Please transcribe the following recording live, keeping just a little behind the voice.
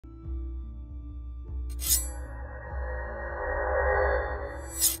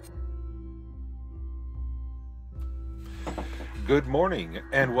Good morning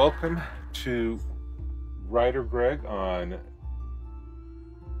and welcome to WriterGreg on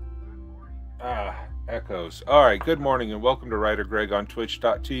echoes. All right, good morning and welcome to WriterGreg on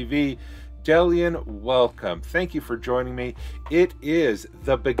twitch.tv. Delian, welcome. Thank you for joining me. It is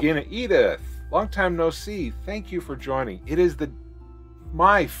the beginning. Edith, long time no see. Thank you for joining. It is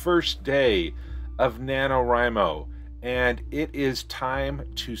my first day of NaNoWriMo. And it is time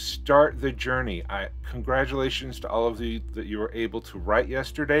to start the journey. Congratulations to all of you that you were able to write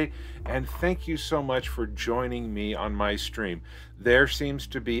yesterday, and thank you so much for joining me on my stream. There seems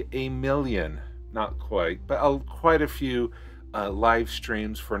to be a million, not quite, but quite a few live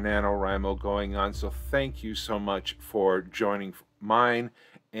streams for NaNoWriMo going on, so thank you so much for joining mine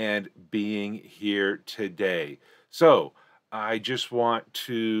and being here today. So I just want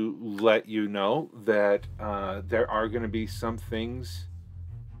to let you know that there are going to be some things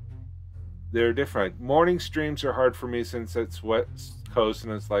that are different. Morning streams are hard for me since it's West Coast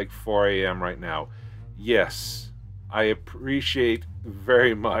and it's like 4 a.m. right now. Yes, I appreciate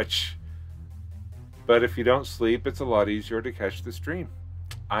very much. But if you don't sleep, it's a lot easier to catch the stream.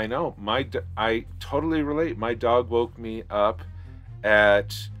 I know. I totally relate. My dog woke me up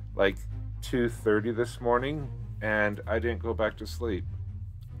at like 2:30 this morning. And I didn't go back to sleep.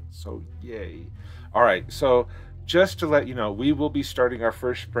 So yay. All right, so just to let you know, we will be starting our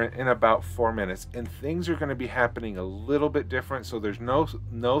first sprint in about 4 minutes, and things are going to be happening a little bit different. So there's no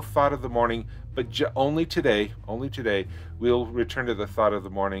thought of the morning, but only today we'll return to the thought of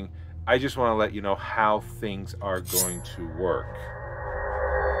the morning. I just want to let you know how things are going to work.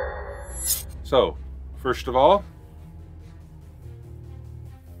 So first of all,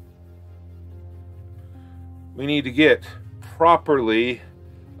 we need to get properly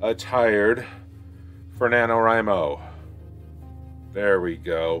attired for NaNoWriMo. There we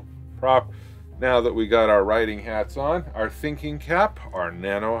go. Now that we got our writing hats on, our thinking cap, our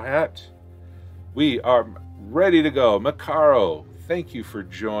nano hat, we are ready to go. Macaro, thank you for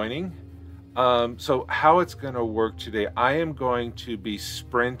joining. So how it's going to work today, I am going to be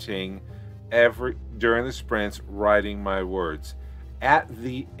sprinting during the sprints, writing my words. At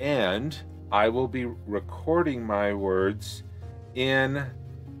the end, I will be recording my words in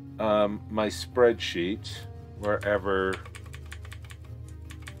my spreadsheet, wherever.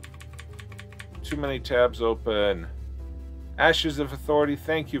 Too many tabs open. Ashes of Authority,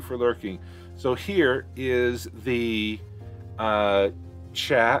 thank you for lurking. So here is the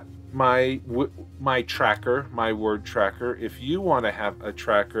chat, my tracker, my word tracker. If you want to have a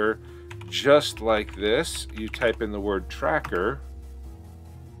tracker just like this, you type in the word tracker.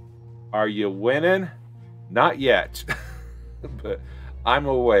 Are you winning? Not yet, but I'm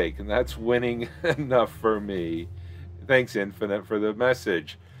awake, and that's winning enough for me. Thanks, Infinite, for the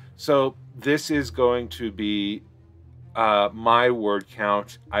message. So this is going to be my word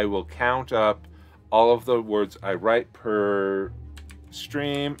count. I will count up all of the words I write per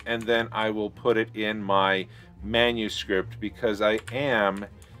stream, and then I will put it in my manuscript because I am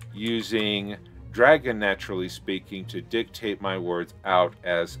using Dragon, naturally speaking, to dictate my words out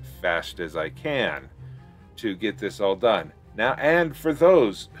as fast as I can to get this all done. Now, and for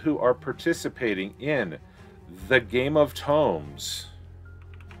those who are participating in the Game of Tomes,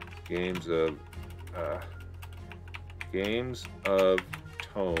 Games of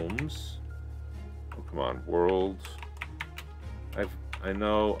Tomes, oh come on, World, I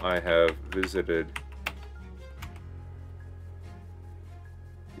know I have visited,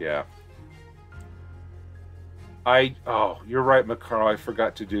 yeah. Oh, you're right, Macaro. I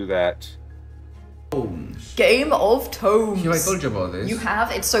forgot to do that. Tomes. Game of Tomes. I told you about this. You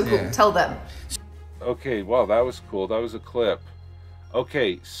have? It's so cool. Yeah. Tell them. Okay, wow, that was cool. That was a clip.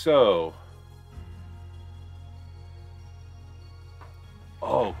 Okay, so.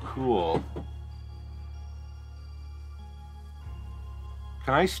 Oh, cool.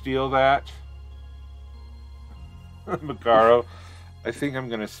 Can I steal that? Macaro, I think I'm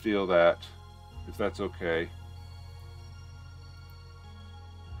going to steal that, if that's okay.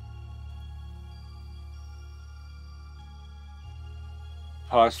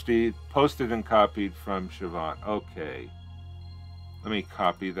 Posted and copied from Siobhan. Okay. Let me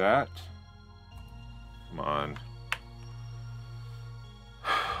copy that. Come on.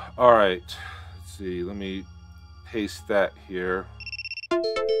 All right. Let's see. Let me paste that here.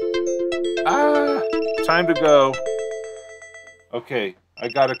 Ah! Time to go. Okay. I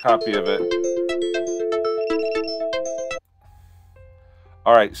got a copy of it.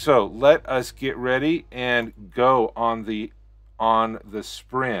 All right. So let us get ready and go on the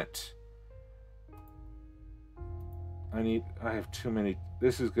sprint. I have too many.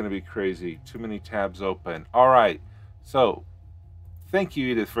 This is going to be crazy. Too many tabs open. All right. So, thank you,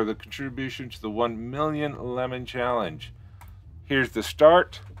 Edith, for the contribution to the 1 million lemon challenge. Here's the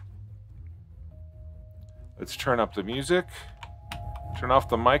start. Let's turn up the music, turn off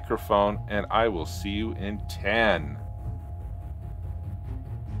the microphone, and I will see you in 10.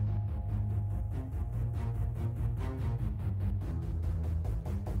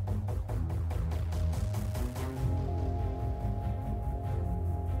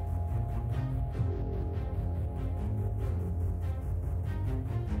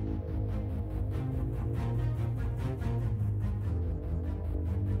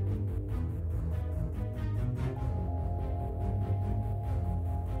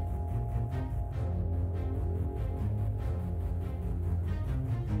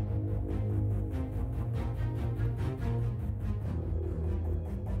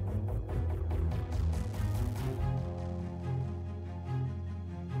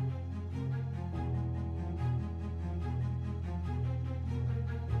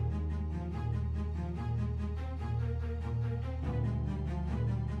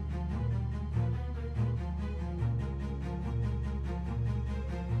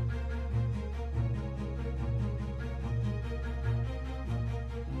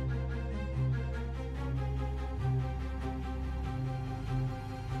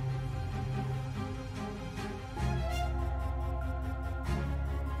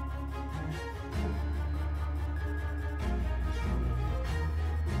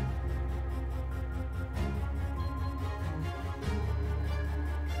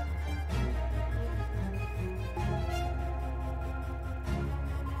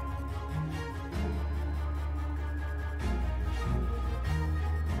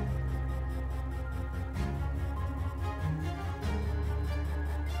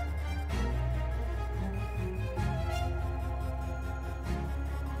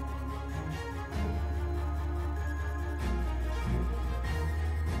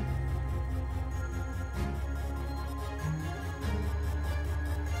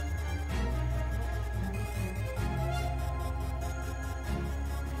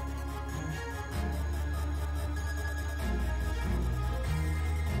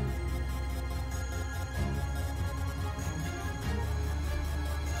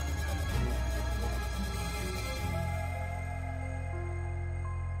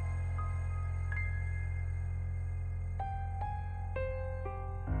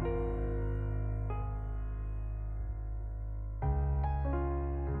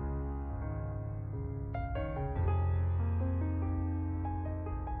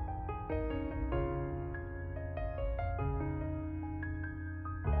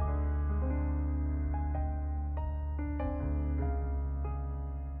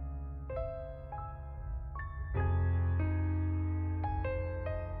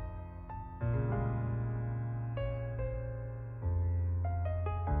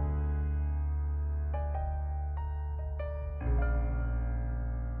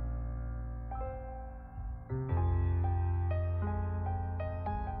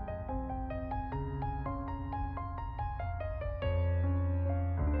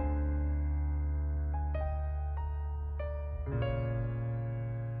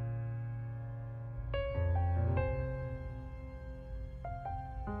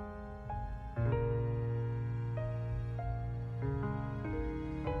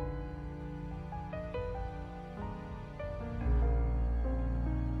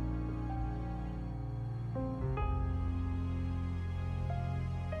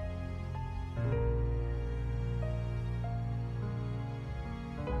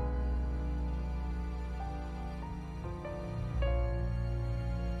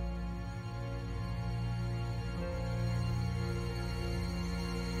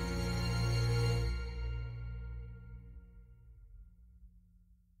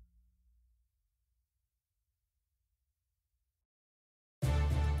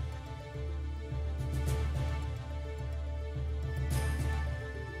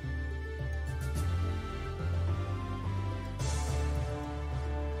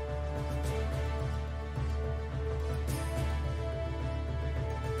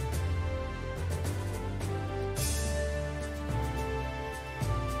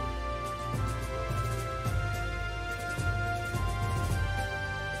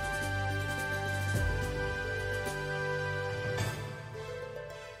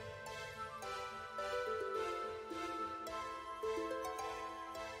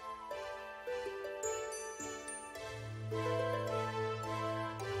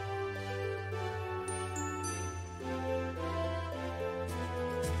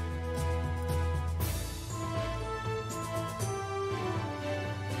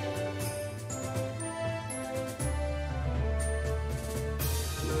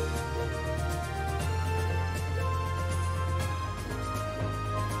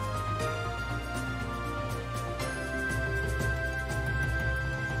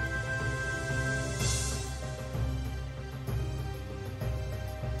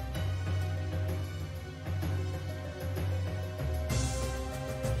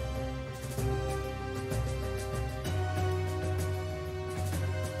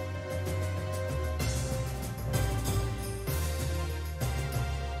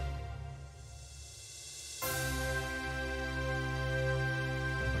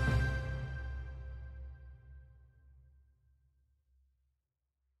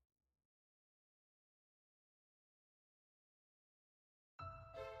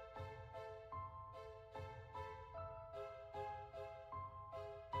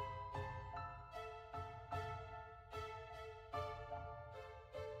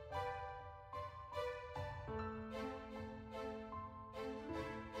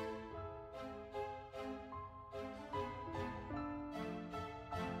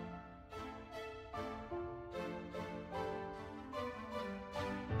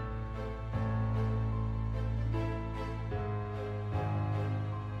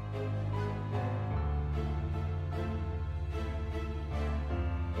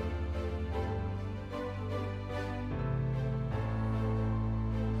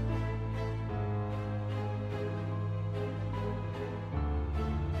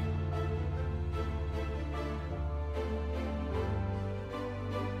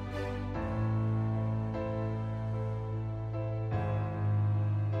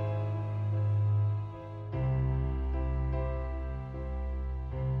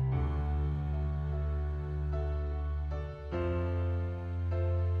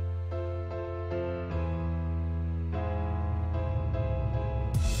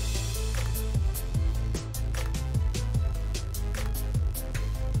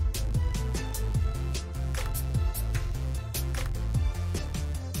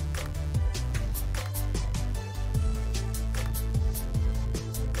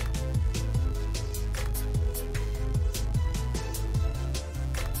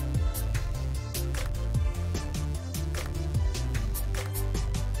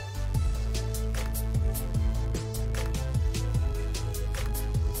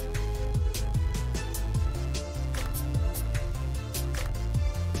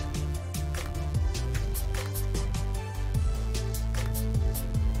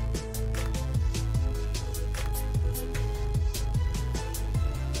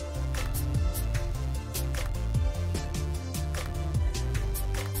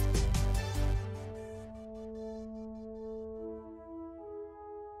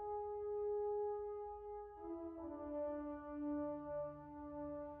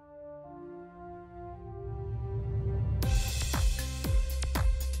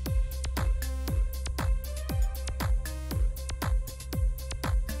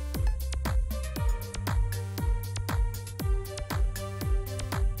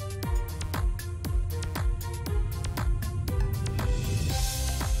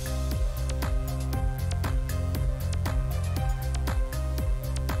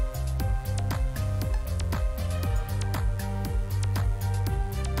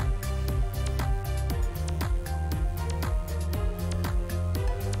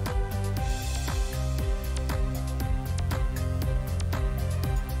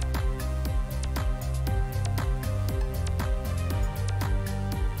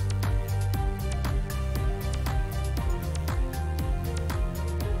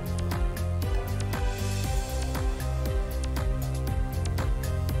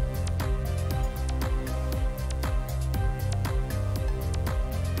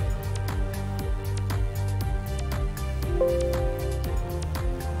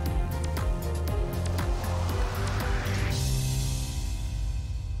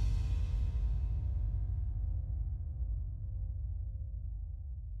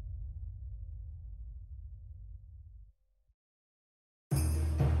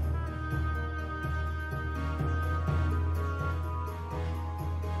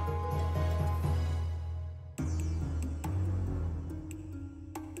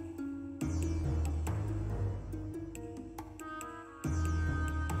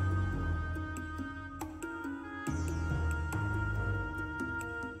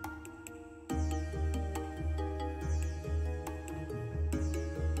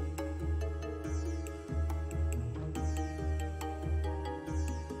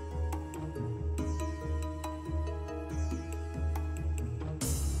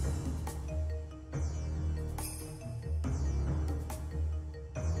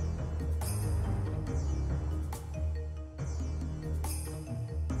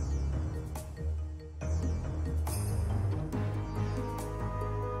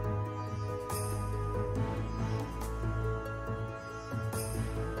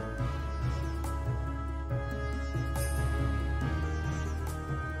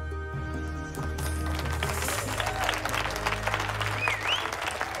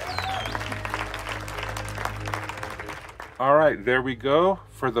 All right, there we go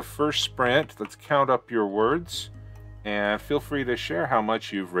for the first sprint. Let's count up your words and feel free to share how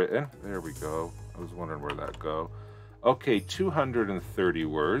much you've written. There we go. I was wondering where that go. Okay, 230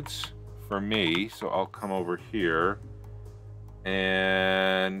 words for me. So I'll come over here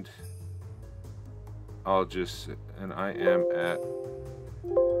and I'll just, and I am at,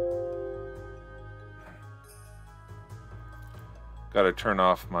 got to turn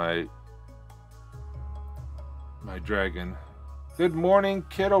off my dragon. Good morning,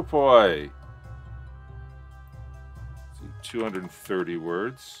 kiddo boy. 230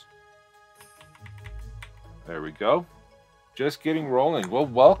 words. There we go. Just getting rolling. Well,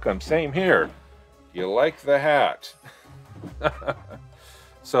 welcome. Same here. You like the hat?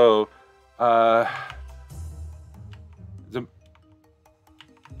 So, let's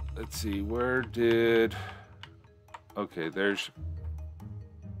see. Where did? Okay, there's.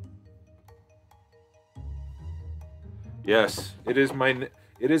 Yes, it is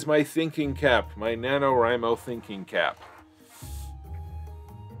my thinking cap, my NaNoWriMo thinking cap.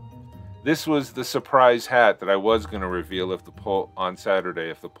 This was the surprise hat that I was going to reveal if the poll on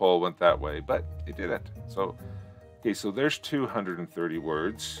Saturday if the poll went that way, but it didn't. So, okay, so there's 230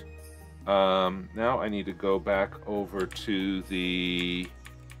 words. Now I need to go back over to the,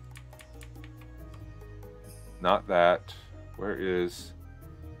 not that. Where is?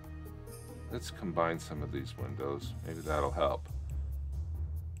 Let's combine some of these windows. Maybe that'll help.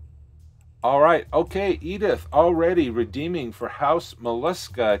 All right. Okay, Edith already redeeming for House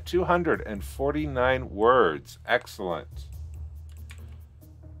Molluska, 249 words. Excellent.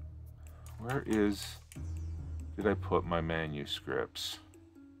 Where did I put my manuscripts?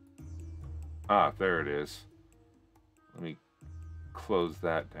 Ah, there it is. Let me close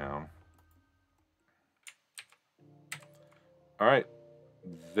that down. All right.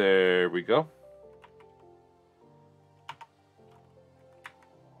 There we go.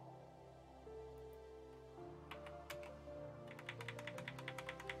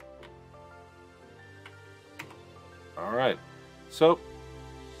 All right. So,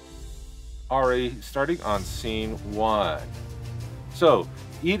 already starting on scene 1. So,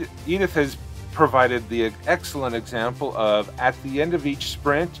 Edith has provided the excellent example of at the end of each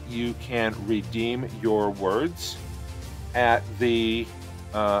sprint, you can redeem your words at the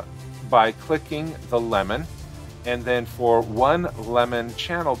by clicking the lemon, and then for 1 lemon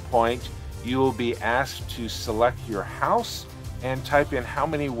channel point you will be asked to select your house and type in how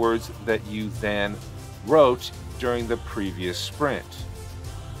many words that you then wrote during the previous sprint.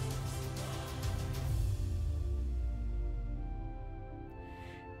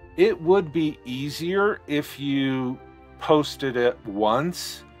 It would be easier if you posted it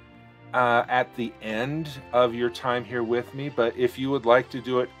once at the end of your time here with me, but if you would like to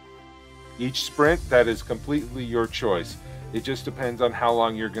do it each sprint, that is completely your choice. It just depends on how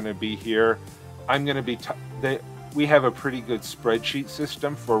long you're going to be here. I'm going to be we have a pretty good spreadsheet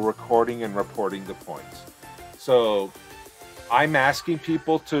system for recording and reporting the points. So I'm asking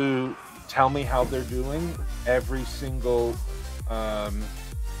people to tell me how they're doing every single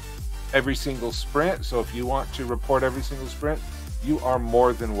sprint. So if you want to report every single sprint, you are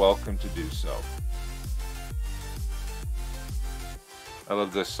more than welcome to do so. I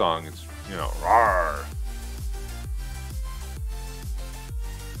love this song. It's, you know, rawr.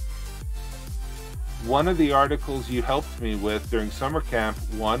 One of the articles you helped me with during summer camp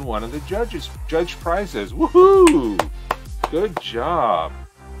won one of the judge prizes. Woohoo! Good job,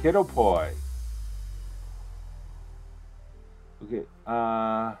 kiddo boy. Okay,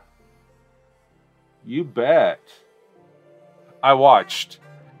 you bet. I watched,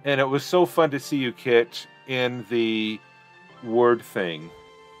 and it was so fun to see you, Kit, in the word thing.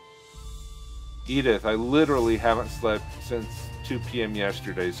 Edith, I literally haven't slept since 2 p.m.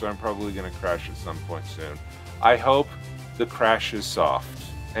 yesterday, so I'm probably going to crash at some point soon. I hope the crash is soft,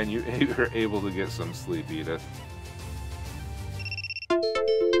 and you're able to get some sleep, Edith.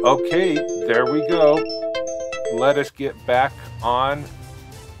 Okay, there we go. Let us get back on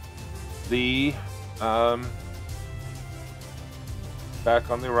the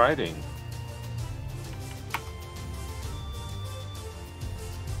writing.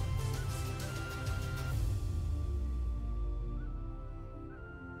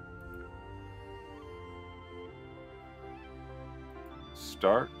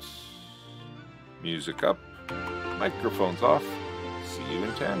 Start. Music up. Microphones off. See you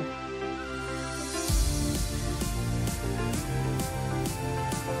in 10.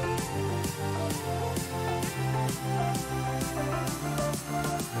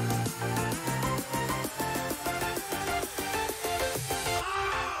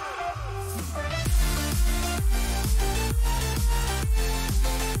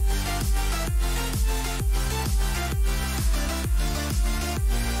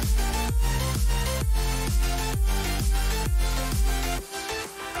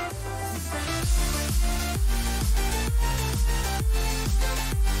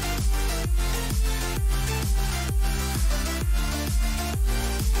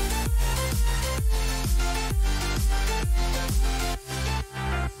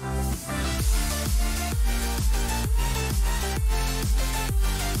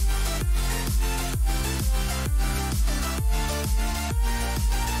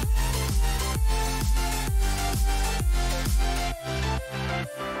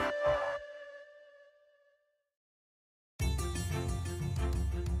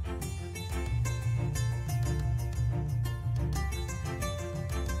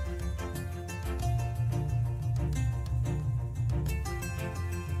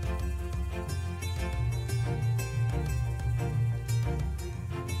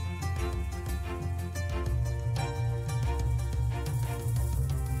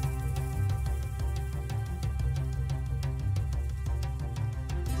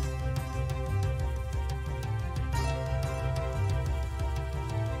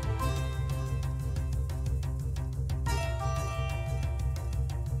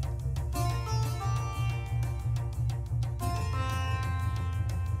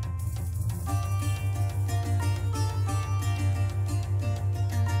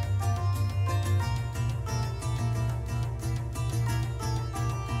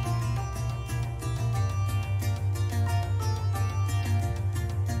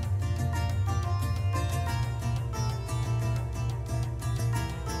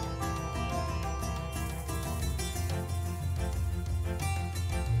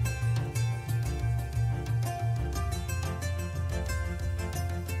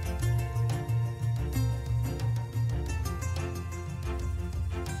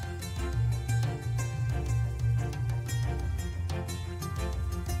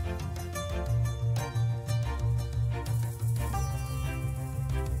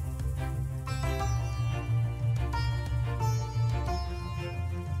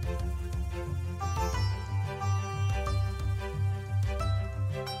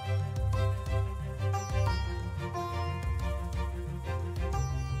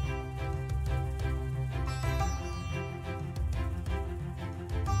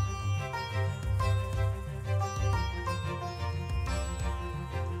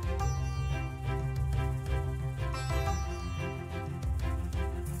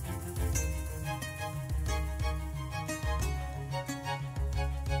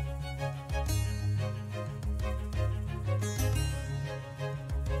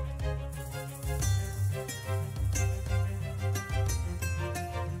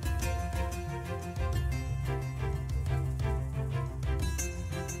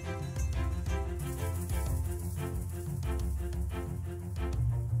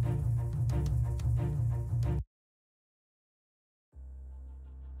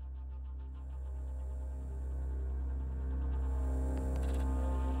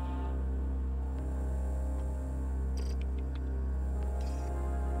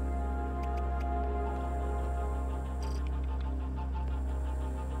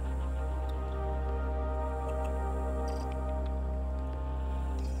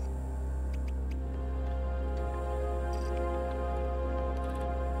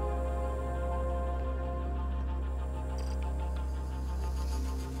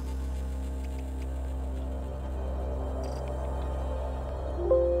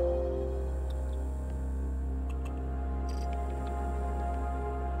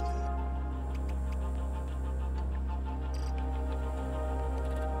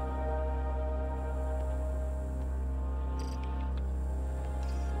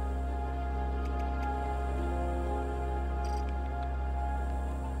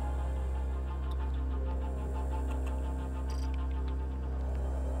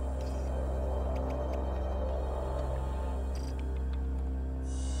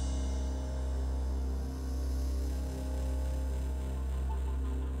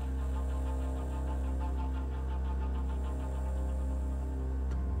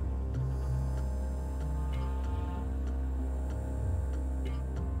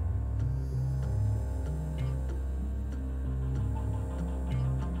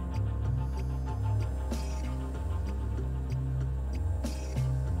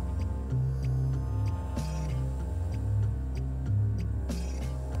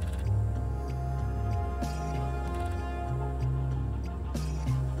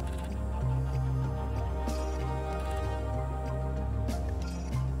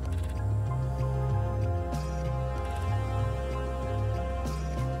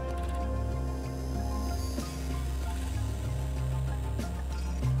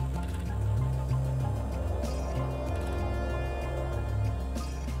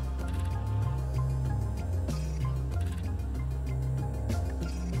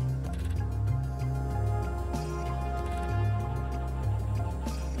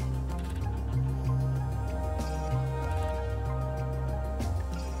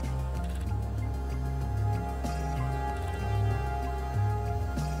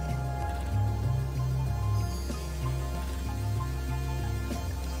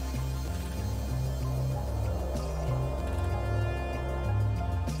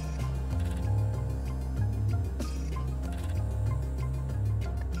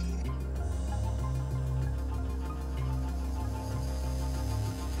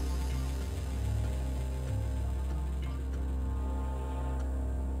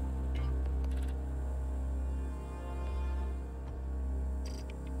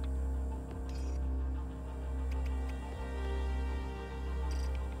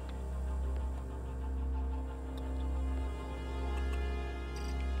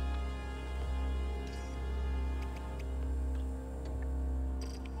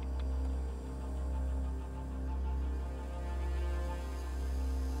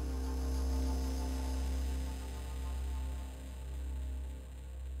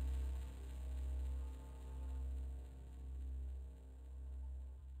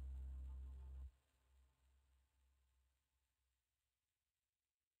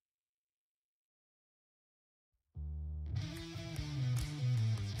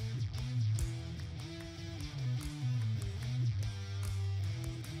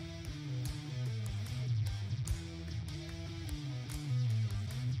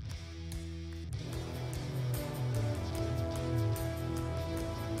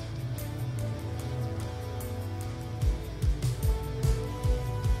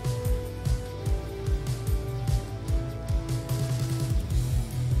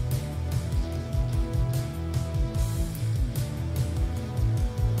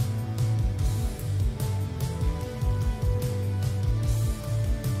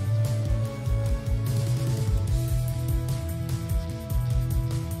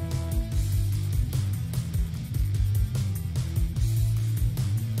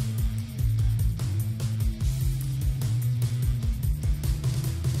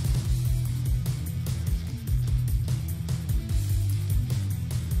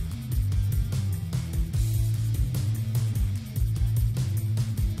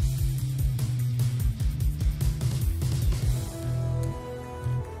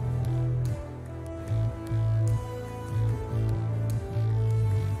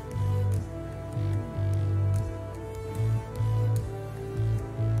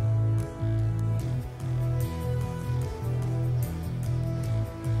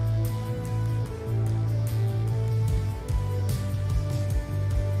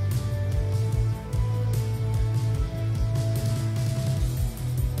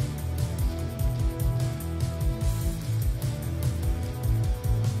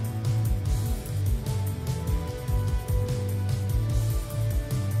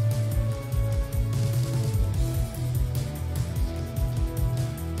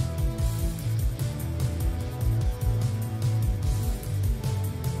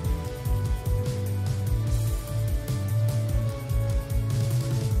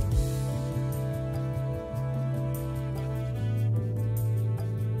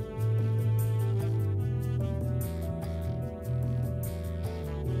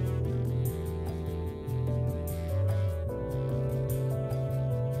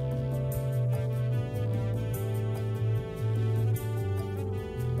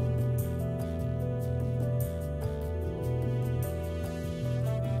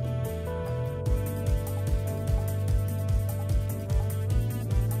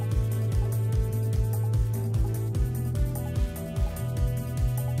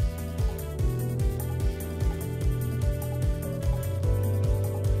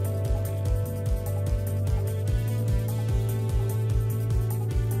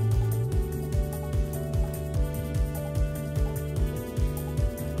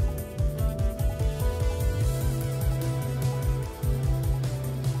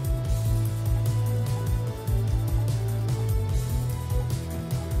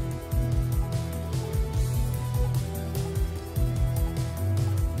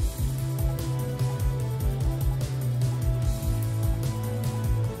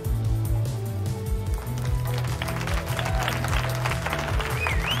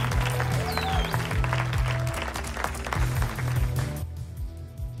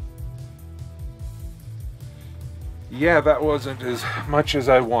 Yeah, that wasn't as much as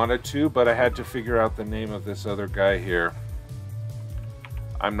I wanted to, but I had to figure out the name of this other guy here.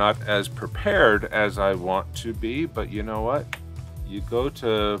 I'm not as prepared as I want to be, but you know what? You go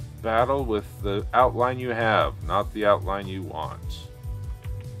to battle with the outline you have, not the outline you want.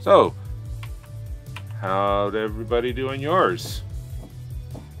 So, how'd everybody do in yours?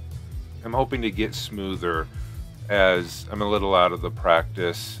 I'm hoping to get smoother as I'm a little out of the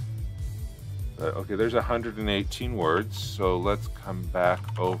practice. Okay, there's 118 words, so let's come back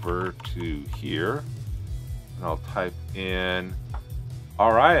over to here. And I'll type in,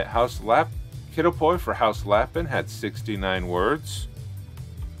 all right, Kiddo Poi for House Lappin had 69 words.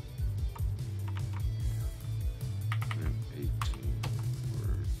 118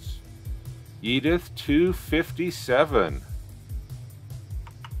 words. Edith, 257.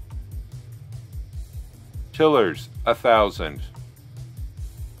 Tillers, 1,000.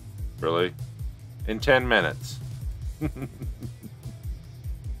 Really? In 10 minutes.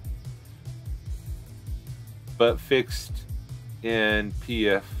 But fixed in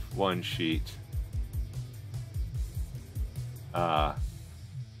PF1 sheet. All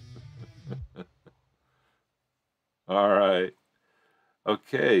right.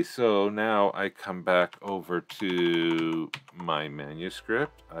 Okay, so now I come back over to my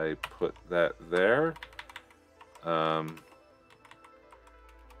manuscript. I put that there.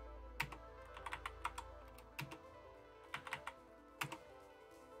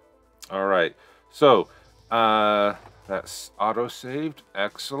 All right, so that's auto-saved.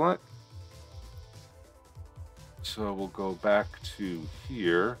 Excellent. So we'll go back to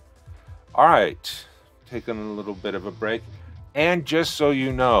here. All right, taking a little bit of a break. And just so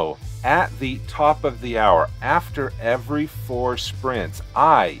you know, at the top of the hour, after every 4 sprints,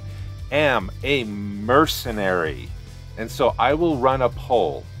 I am a mercenary. And so I will run a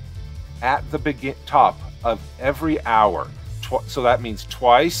poll at the top of every hour. So that means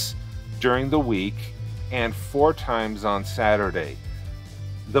twice during the week and 4 times on Saturday.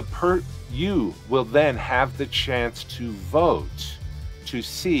 You will then have the chance to vote to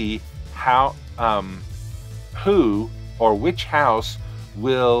see how who or which house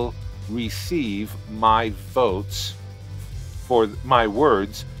will receive my votes for my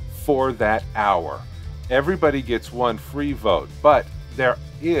words for that hour. Everybody gets 1 free vote, but there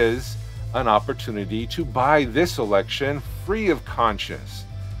is an opportunity to buy this election free of conscience,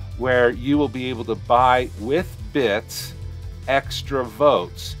 where you will be able to buy with bits extra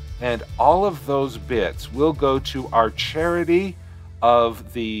votes, and all of those bits will go to our charity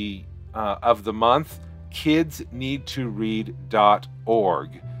of the month,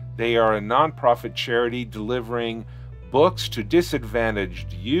 kidsneedtoread.org. They are a nonprofit charity delivering books to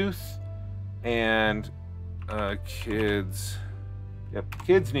disadvantaged youth and kids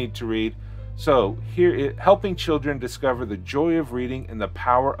need to read. So here, helping children discover the joy of reading and the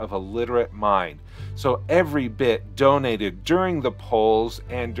power of a literate mind. So every bit donated during the polls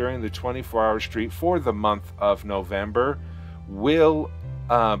and during the 24-hour street for the month of November will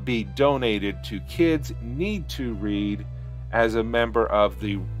be donated to Kids Need to Read as a member of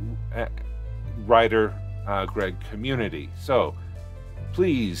the WriterGreg community. So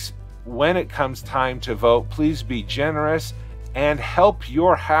please, when it comes time to vote, please be generous and help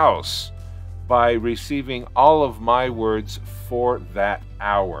your house by receiving all of my words for that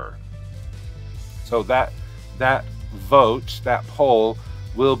hour. So that vote, that poll,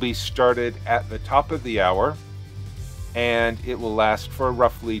 will be started at the top of the hour, and it will last for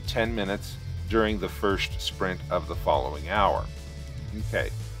roughly 10 minutes during the first sprint of the following hour. Okay,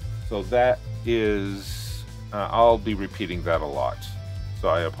 so that is, I'll be repeating that a lot, so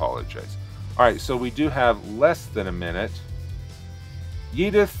I apologize. All right, so we do have less than a minute.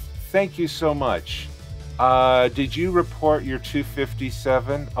 Edith, thank you so much. Did you report your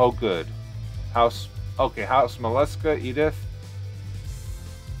 257? Oh, good. House Molesca, Edith.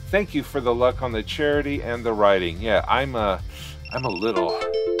 Thank you for the luck on the charity and the writing. Yeah, I'm a little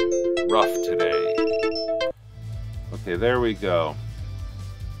rough today. Okay, there we go.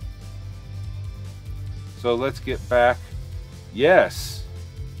 So let's get back. Yes.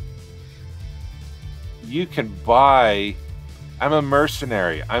 You can buy. I'm a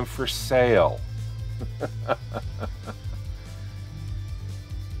mercenary. I'm for sale.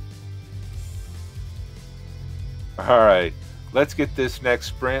 All right, let's get this next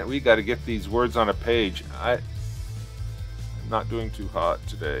sprint. We got to get these words on a page. I'm not doing too hot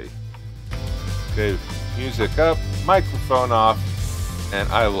today. Okay, music up, microphone off, and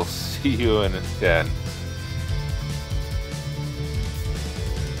I will see you in 10.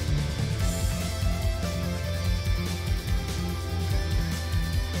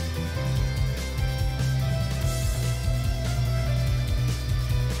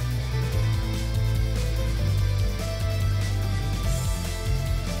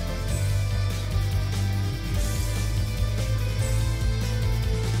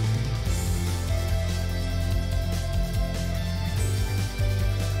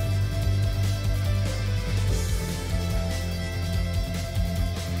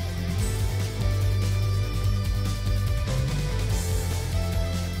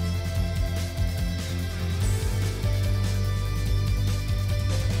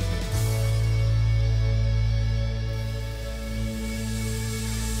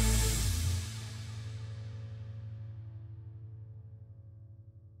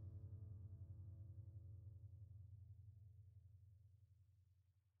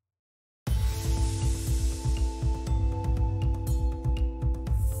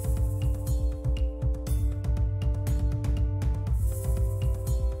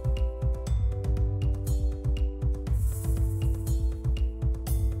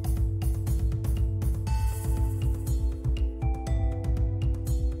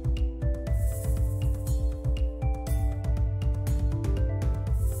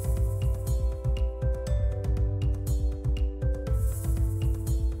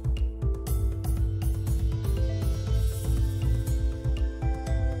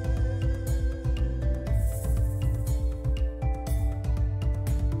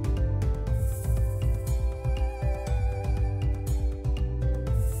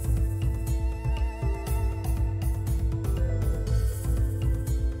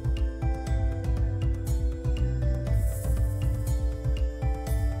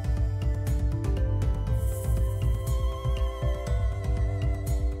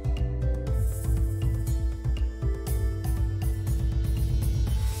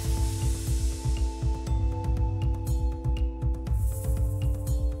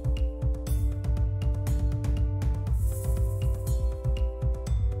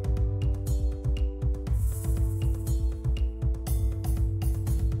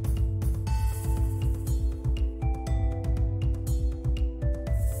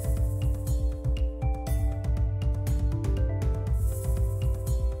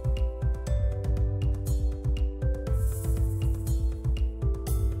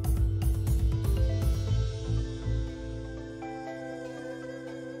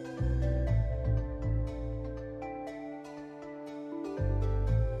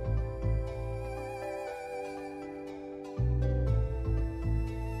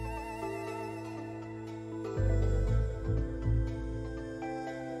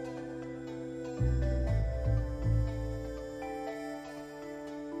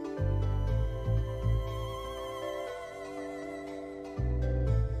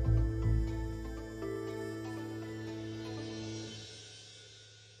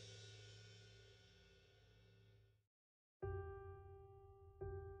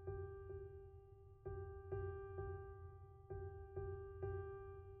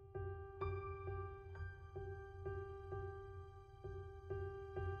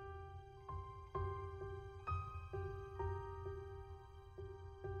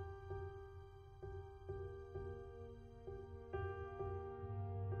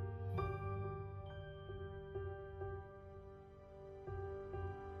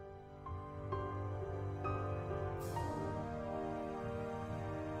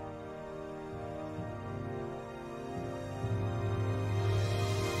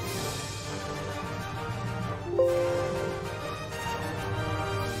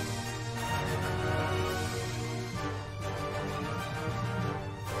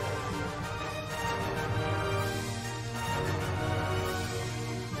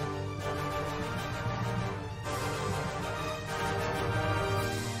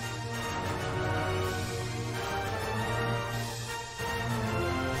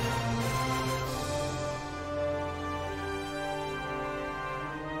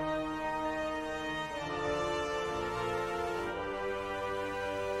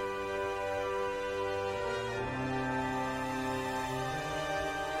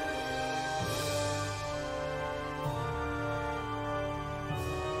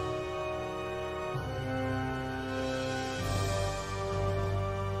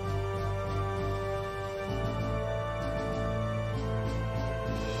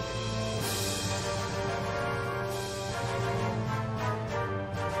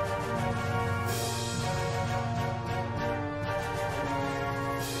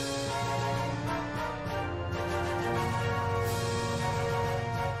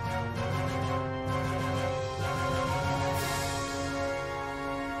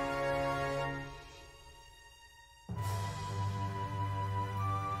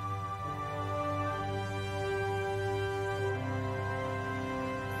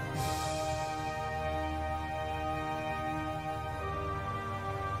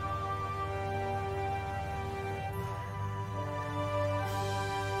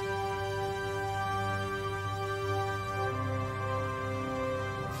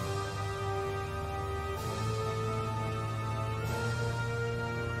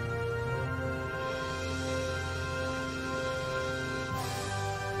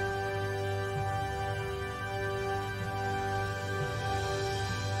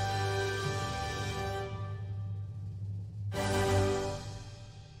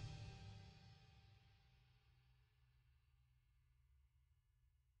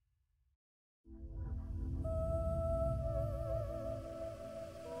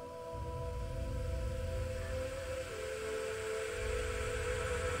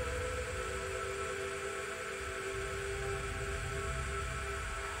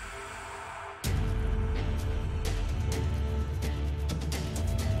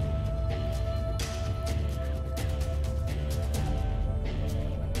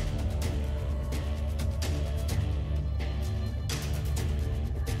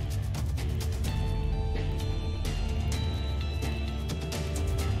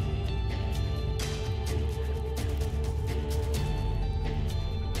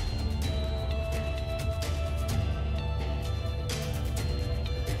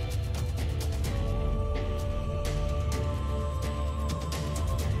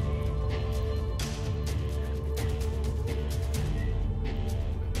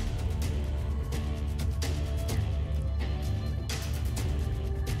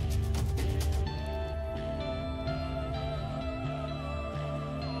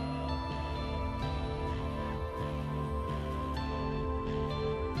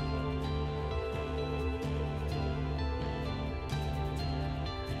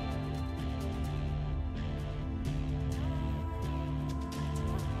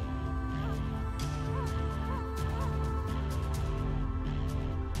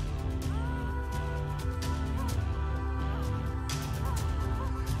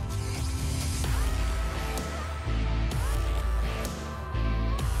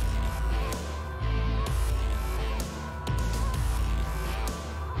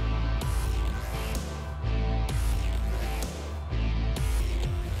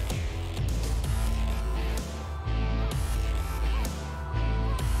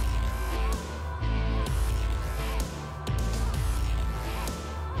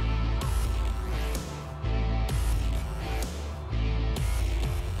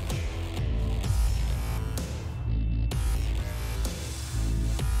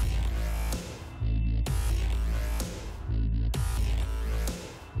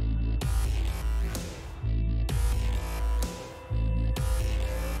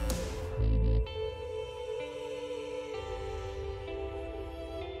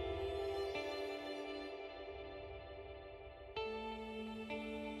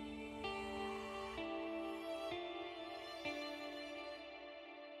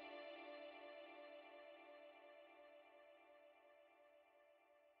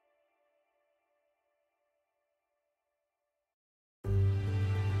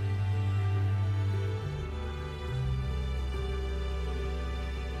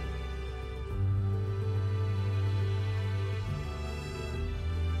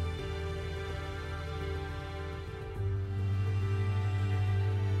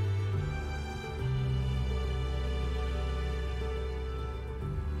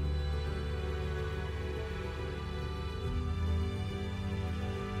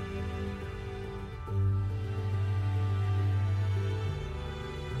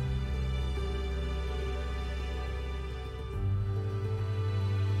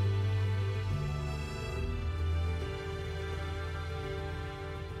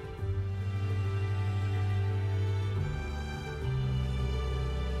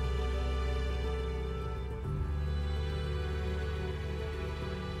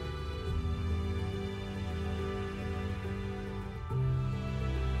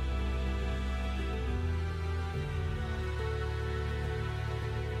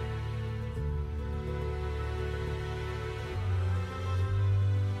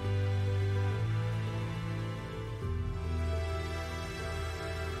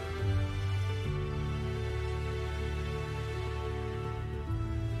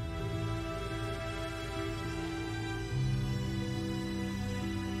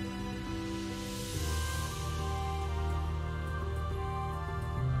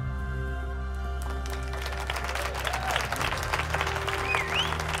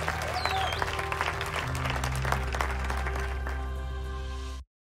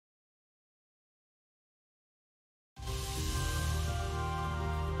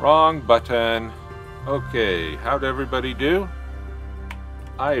 Wrong button. Okay, how'd everybody do?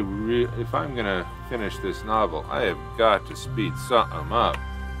 If I'm gonna finish this novel, I have got to speed something up.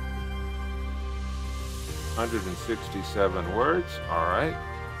 167 words, all right.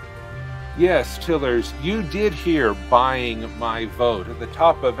 Yes, Tillers, you did hear buying my vote. At the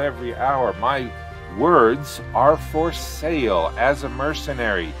top of every hour, my words are for sale as a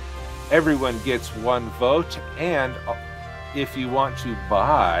mercenary. Everyone gets one vote, and if you want to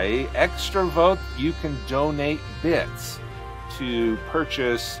buy extra votes, you can donate bits to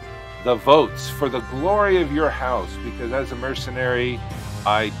purchase the votes for the glory of your house, because as a mercenary,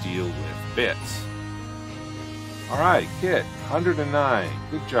 I deal with bits. All right, Kit, 109.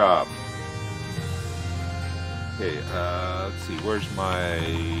 Good job. Okay, let's see, where's my...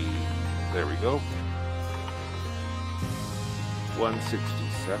 There we go.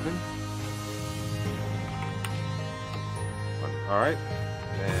 167. All right,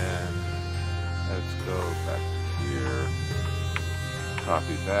 and let's go back to here.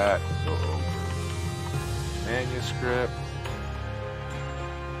 Copy that, go over manuscript.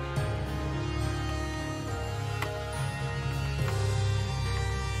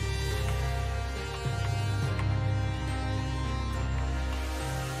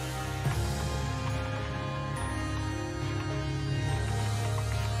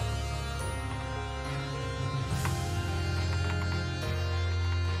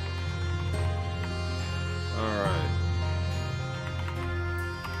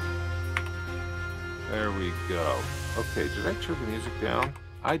 There we go. Okay, did I turn the music down?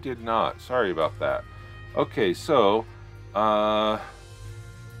 I did not. Sorry about that. Okay, so, alright,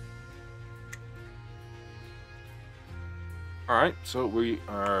 so we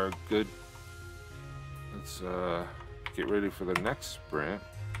are good. Let's get ready for the next sprint.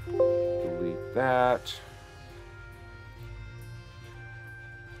 Delete that.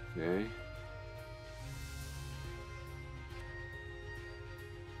 Okay.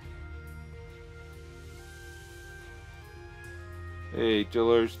 Hey,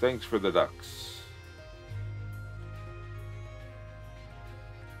 Dillers, thanks for the ducks.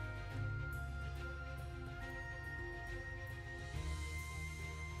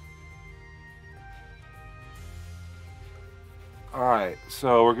 Alright,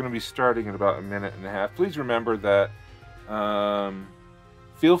 so we're going to be starting in about a minute and a half. Please remember that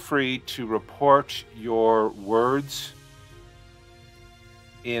feel free to report your words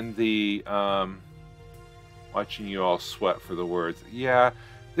in the... watching you all sweat for the words. Yeah,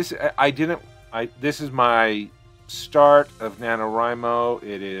 this is my start of NaNoWriMo.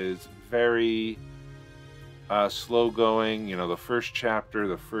 It is very slow going. You know, the first chapter,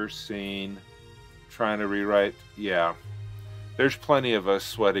 the first scene, trying to rewrite. Yeah, there's plenty of us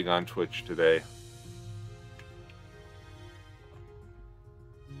sweating on Twitch today.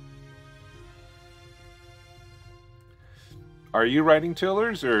 Are you writing,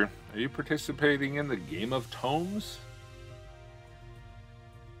 Tillers, or are you participating in the game of tomes?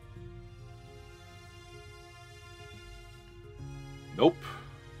 Nope.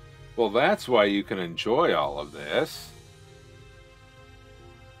 Well, that's why you can enjoy all of this.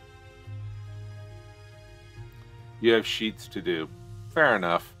 You have sheets to do. Fair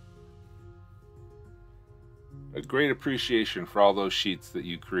enough. A great appreciation for all those sheets that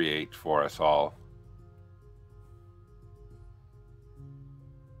you create for us all.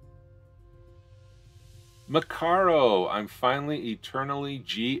 Macaro, I'm finally eternally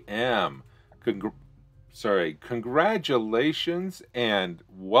GM. Congratulations and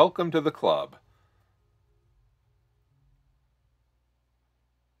welcome to the club.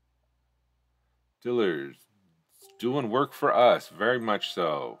 Dillers, doing work for us, very much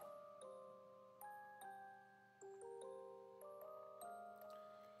so.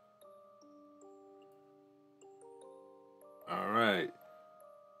 All right,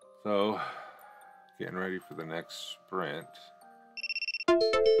 so getting ready for the next sprint.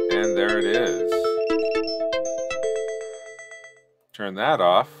 And there it is. Turn that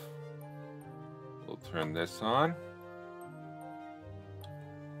off. We'll turn this on.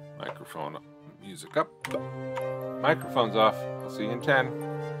 Microphone, music up. Microphone's off. I'll see you in 10.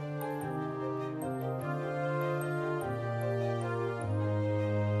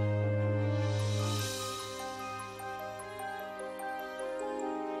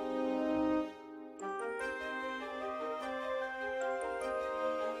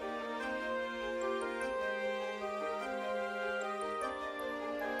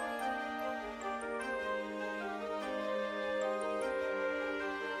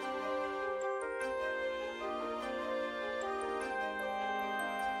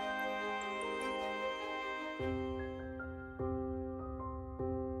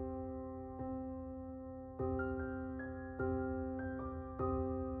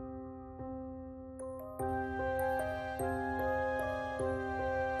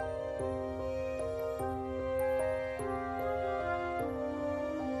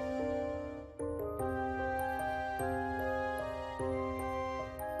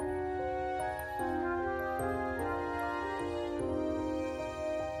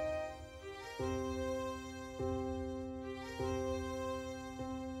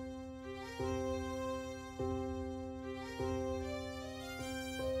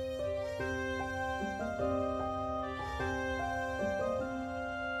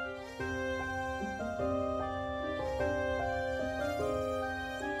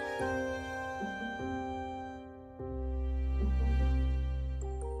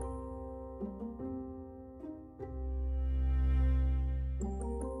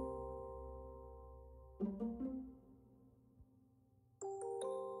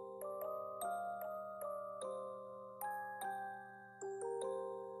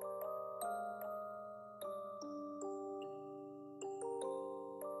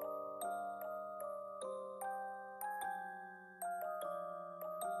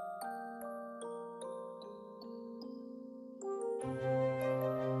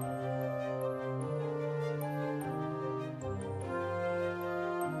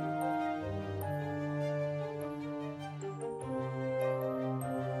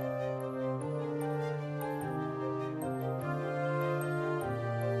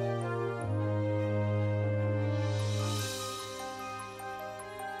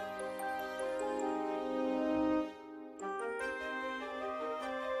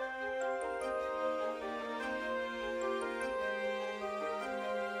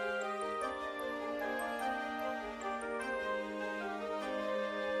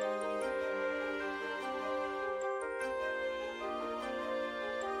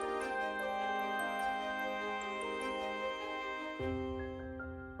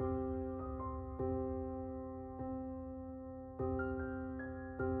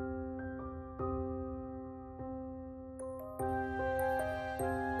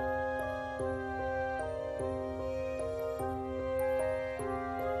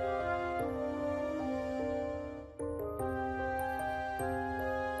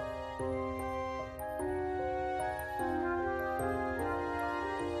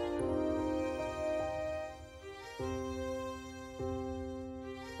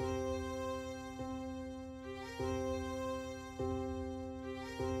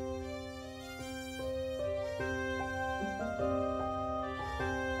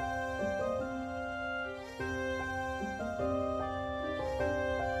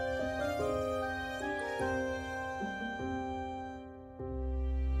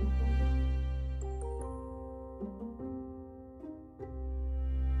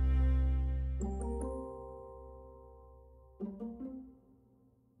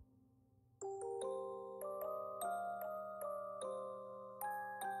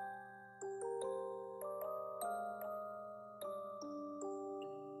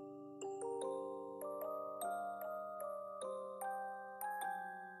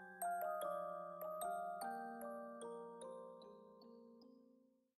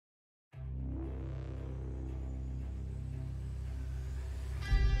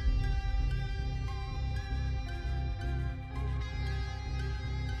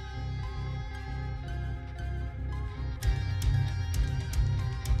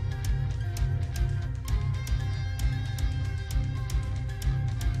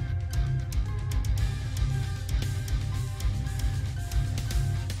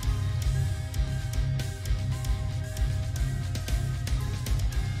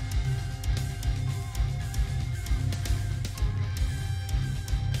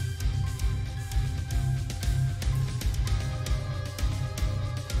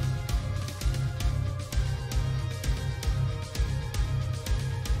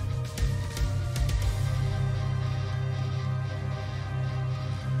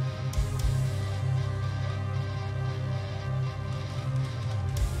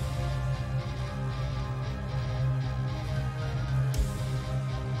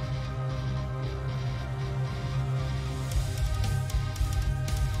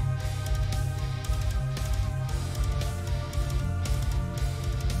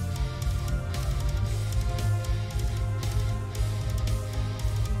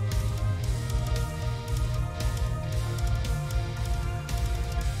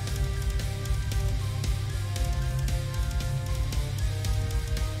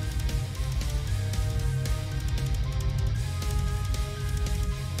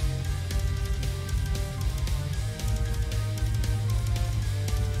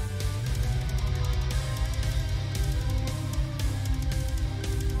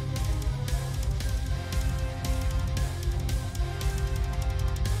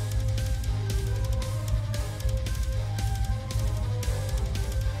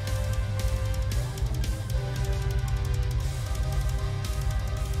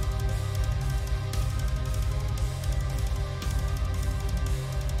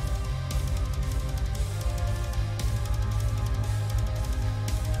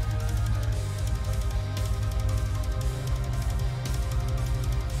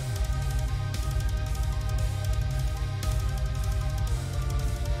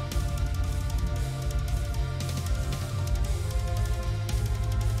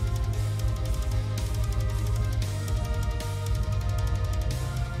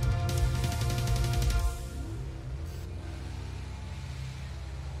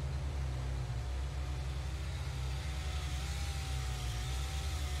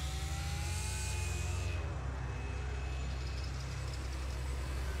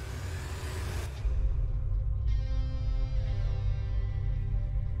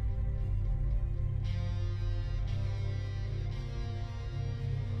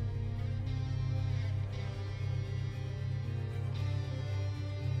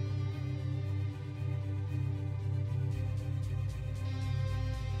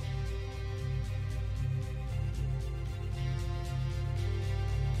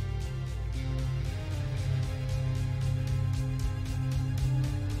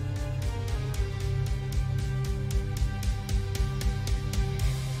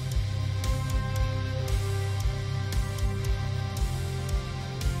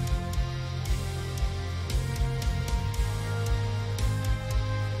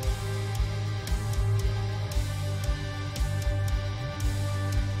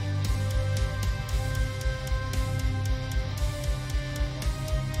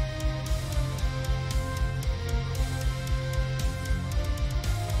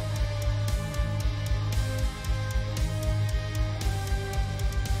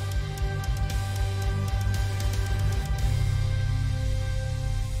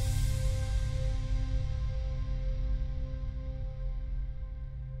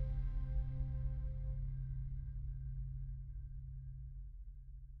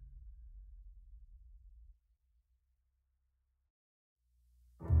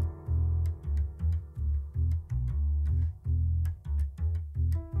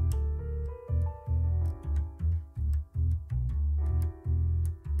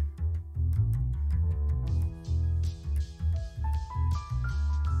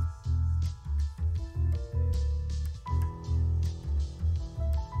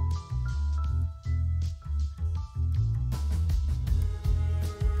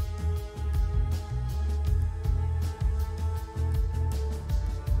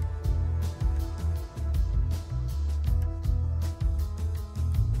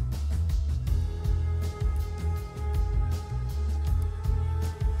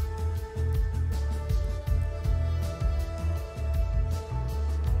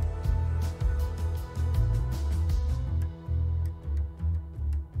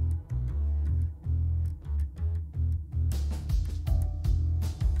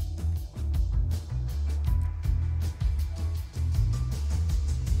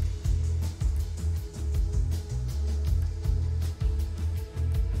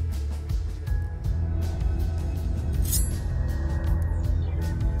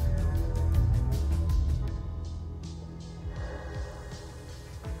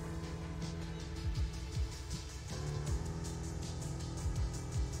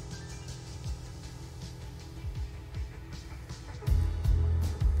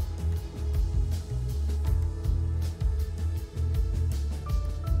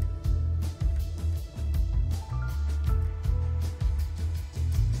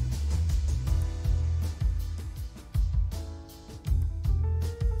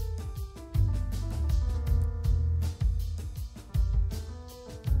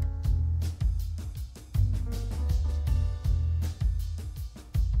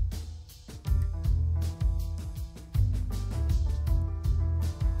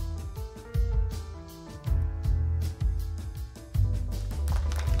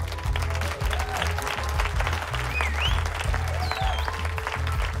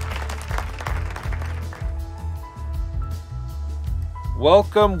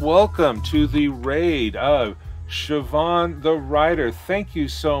 Welcome to the raid of Siobhan the Writer. Thank you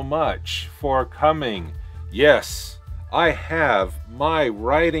so much for coming. Yes, I have my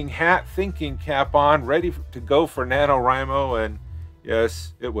writing hat thinking cap on, ready to go for NaNoWriMo, and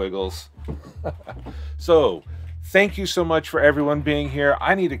yes, it wiggles. So, thank you so much for everyone being here.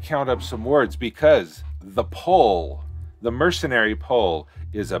 I need to count up some words because the poll, the mercenary poll,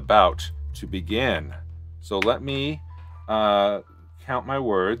 is about to begin. So let me count my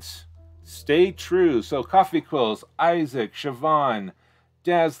words. Stay true. So Coffee Quills, Isaac, Siobhan,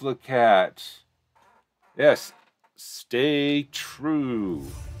 Dazzlecat. Yes, stay true.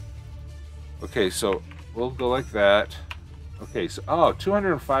 Okay, so we'll go like that. Okay, so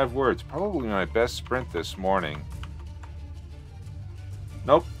 205 words. Probably my best sprint this morning.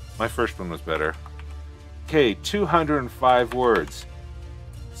 Nope, my first one was better. Okay, 205 words.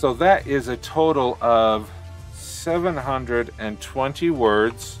 So that is a total of 720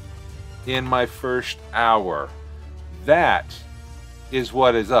 words in my first hour. That is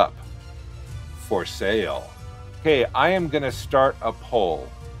what is up for sale. Okay, I am going to start a poll.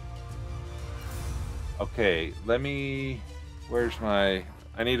 Okay, let me... Where's my...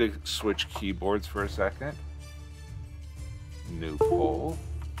 I need to switch keyboards for a second. New poll.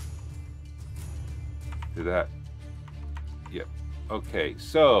 Do that. Yep. Okay,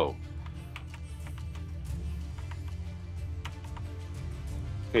 so...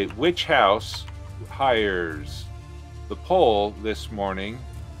 Okay, which house hires? The poll this morning,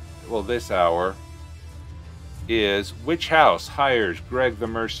 well, this hour, is which house hires Greg the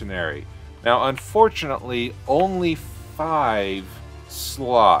Mercenary? Now, unfortunately, only 5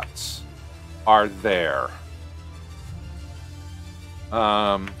 slots are there.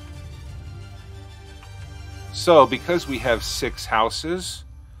 So, because we have 6 houses,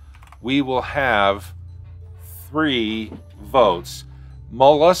 we will have 3 votes.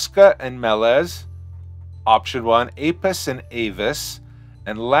 Mollusca and Melez, option 1, Apis and Avis,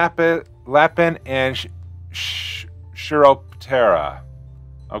 and Lapin and Chiroptera.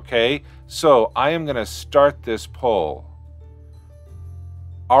 Okay, so I am going to start this poll.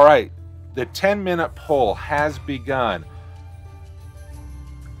 All right, the 10-minute poll has begun.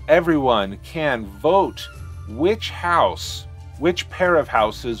 Everyone can vote which house, which pair of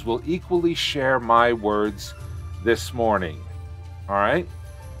houses will equally share my words this morning. All right,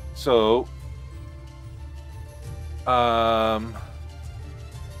 so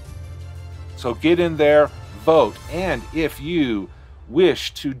so get in there, vote, and if you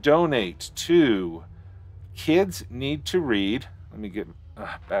wish to donate to Kids Need to Read, let me get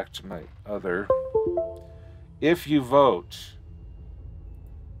back to my other. If you vote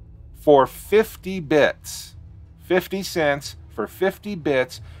for 50 bits, 50 cents for 50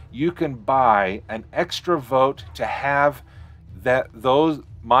 bits, you can buy an extra vote to have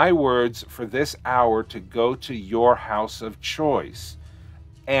my words for this hour to go to your house of choice.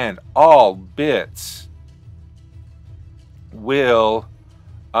 And all bits will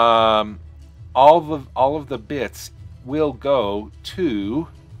all of the bits will go to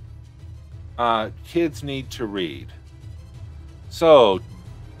Kids Need to Read. So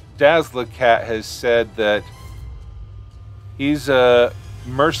Dazzlecat has said that he's a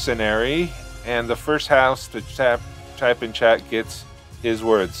mercenary, and the first house to type in chat gets his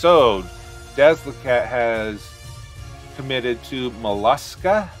words. So Dazzlecat has committed to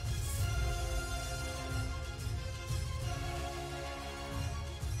Mollusca.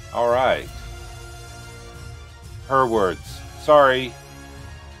 All right. Her words. Sorry.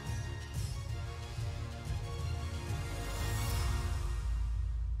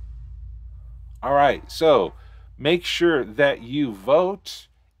 All right. So make sure that you vote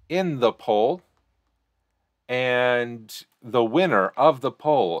in the poll. And the winner of the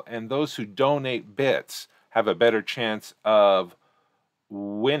poll and those who donate bits have a better chance of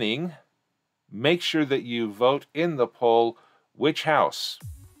winning. Make sure that you vote in the poll which house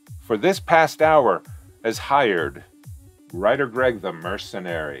for this past hour has hired WriterGreg the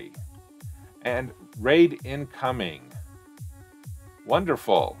Mercenary. And raid incoming.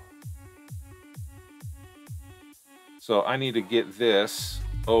 Wonderful. So I need to get this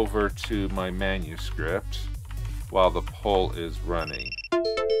over to my manuscript while the poll is running.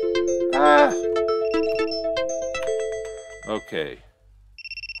 Okay.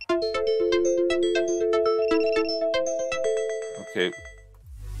 Okay.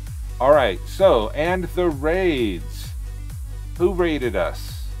 All right, so, and the raids. Who raided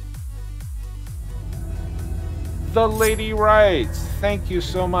us? The Lady Writes. Thank you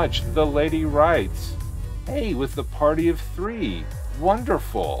so much, The Lady Writes. Hey, with the party of 3.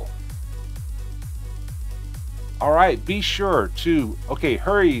 Wonderful. All right, be sure to, okay,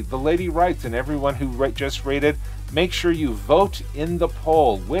 hurry, the lady writes, and everyone who just rated, make sure you vote in the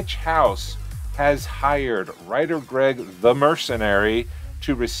poll. Which house has hired WriterGreg the Mercenary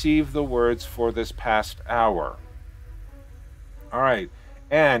to receive the words for this past hour? All right,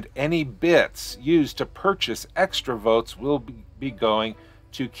 and any bits used to purchase extra votes will be going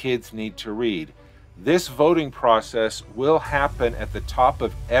to Kids Need to Read. This voting process will happen at the top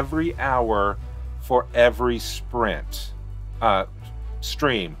of every hour for every sprint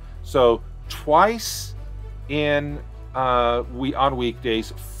stream. So twice in on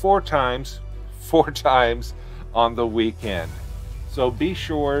weekdays, four times on the weekend. So be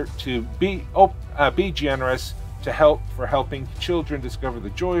sure to be generous to helping children discover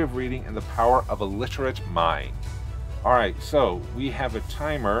the joy of reading and the power of a literate mind. All right, so we have a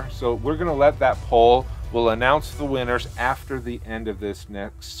timer. So we're going to let that poll. We'll announce the winners after the end of this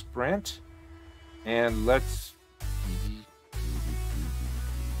next sprint. And let's...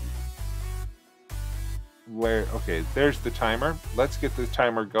 Okay, there's the timer. Let's get the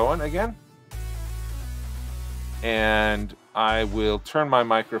timer going again. And I will turn my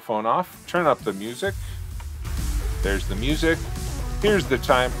microphone off. Turn up the music. There's the music. Here's the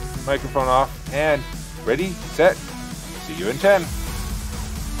time. Microphone off. And ready, set. See you in 10.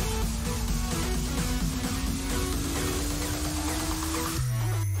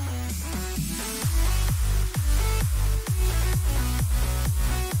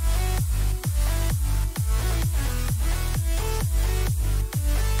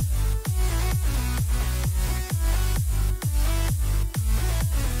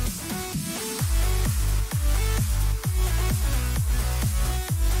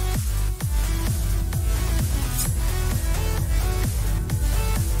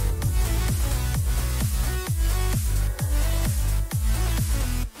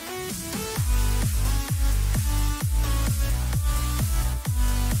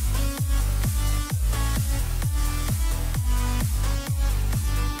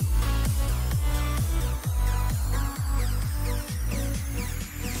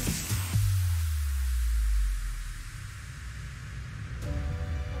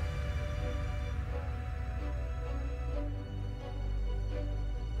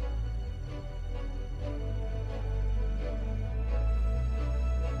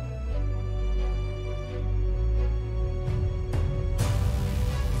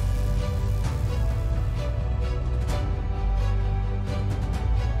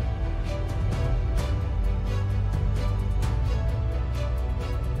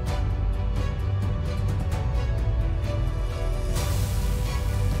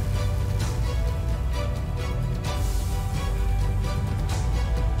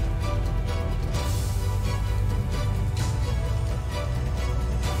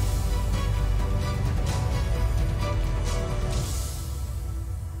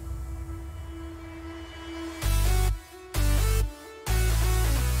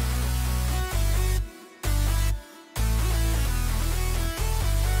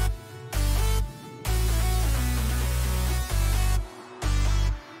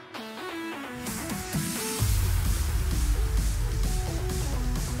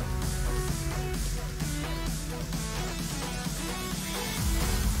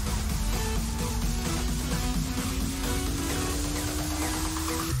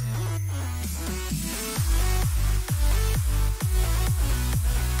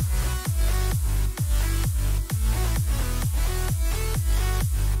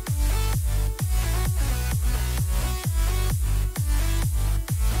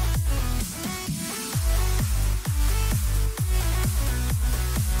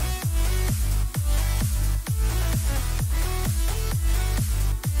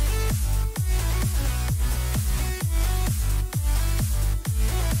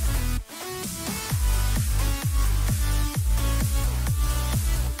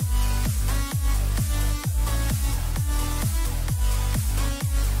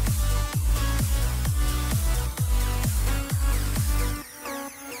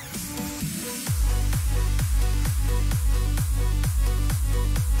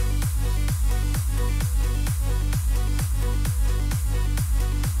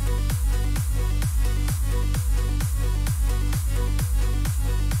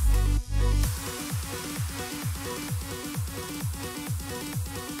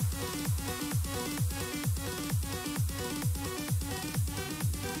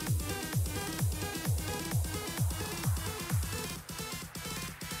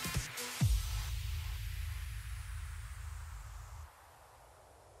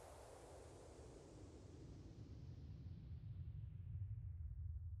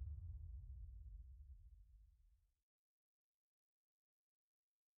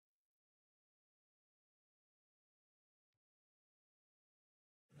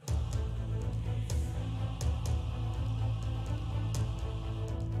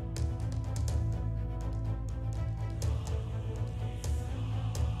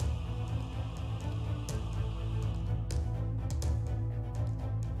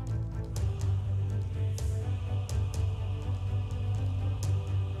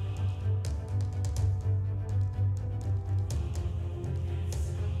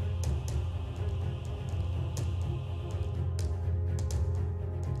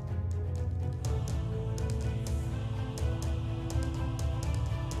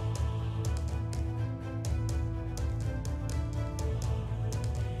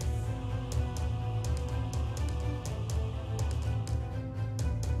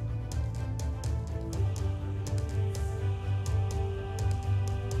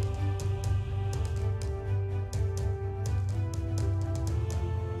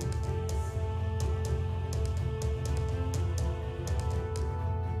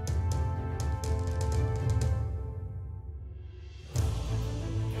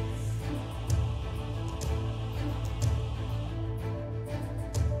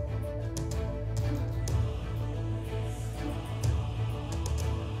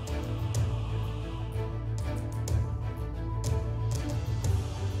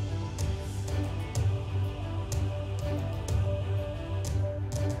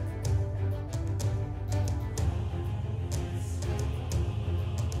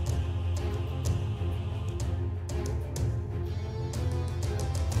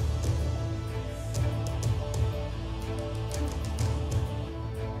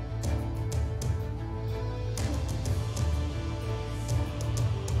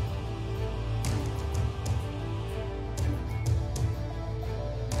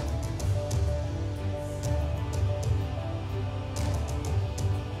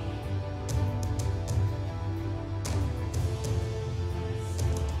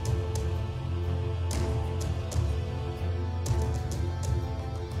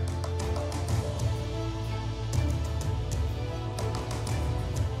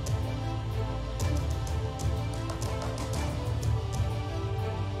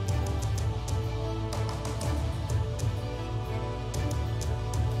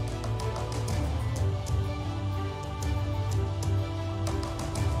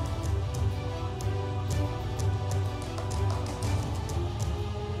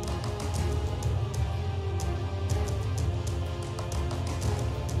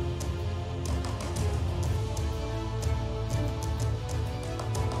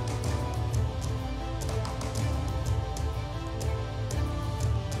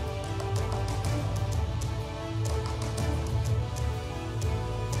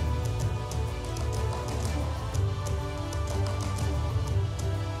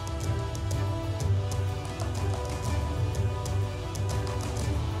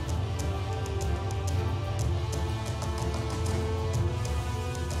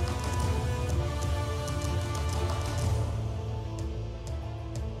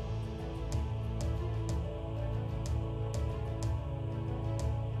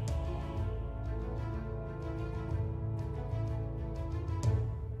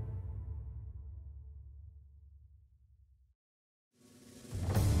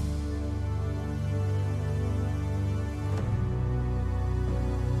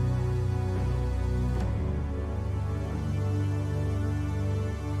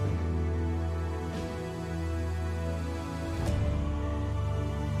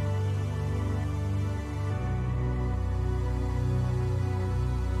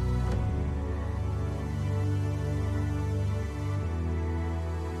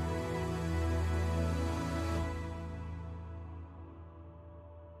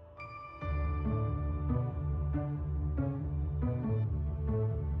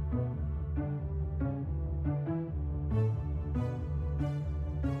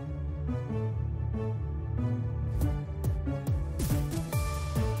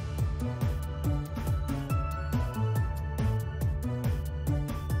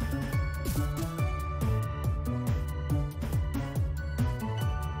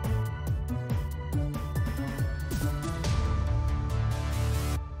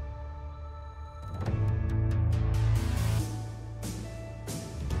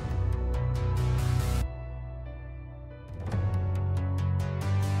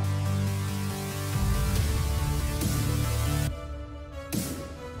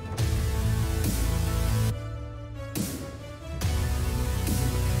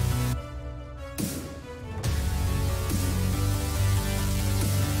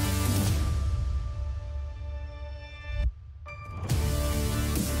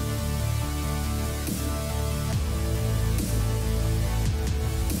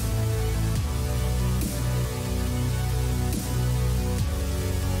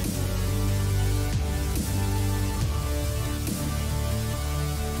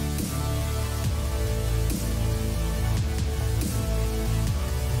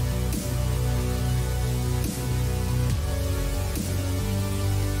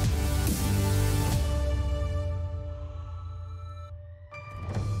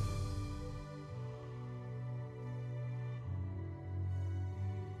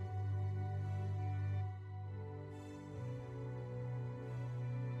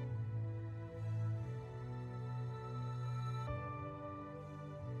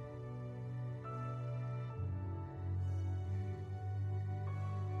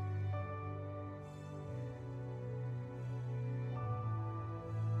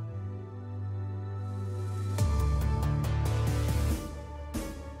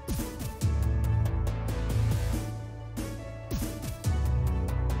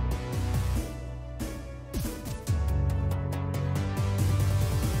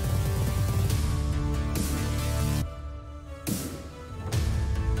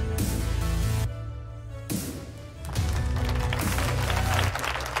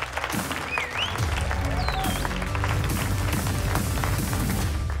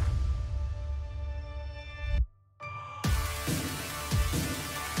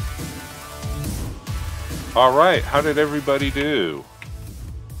 All right, how did everybody do?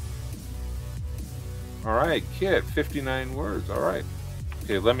 All right, Kit, 59 words. All right.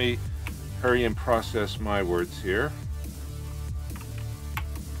 Okay, let me hurry and process my words here.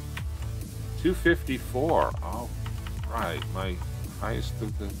 254. All right, my highest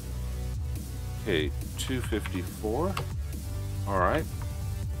of the... Okay, 254. All right.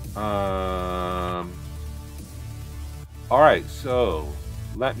 All right, so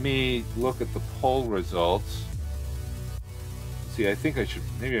let me look at the poll results. See, I think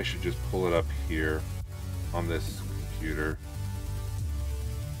maybe I should just pull it up here on this computer.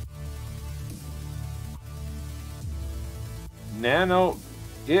 Nano,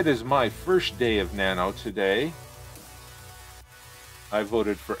 it is my first day of Nano today. I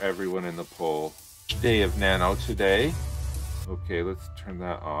voted for everyone in the poll. Day of Nano today. Okay, let's turn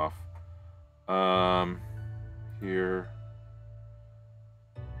that off. Here.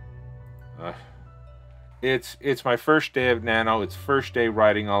 It's my first day of Nano. It's first day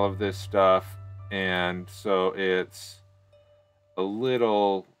writing all of this stuff, and so it's a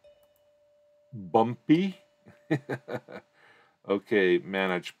little bumpy. Okay,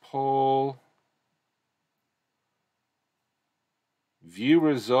 manage poll. View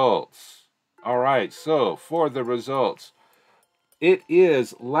results. All right, so for the results, it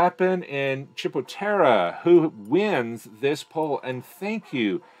is Lapin and Chipotera who wins this poll, and thank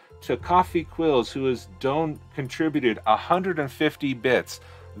you to Coffee Quills, who has contributed 150 bits.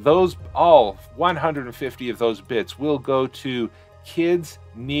 All 150 of those bits will go to Kids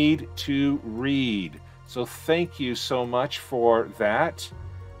Need to Read. So thank you so much for that.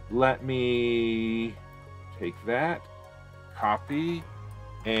 Let me take that, copy,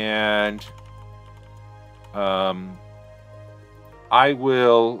 and I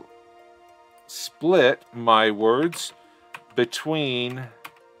will split my words between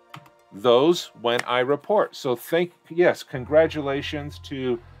those when I report. So congratulations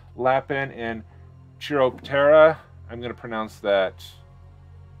to Lapin and Chiroptera. I'm going to pronounce that.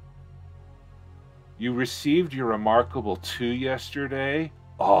 You received your Remarkable 2 yesterday?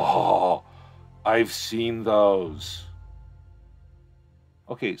 Oh, I've seen those.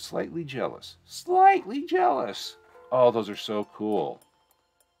 Okay, slightly jealous. Slightly jealous. Oh, those are so cool.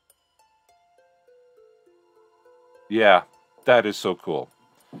 Yeah, that is so cool.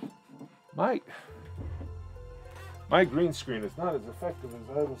 My green screen is not as effective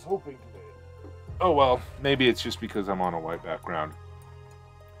as I was hoping today. Oh well, maybe it's just because I'm on a white background.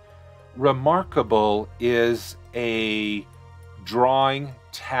 Remarkable is a drawing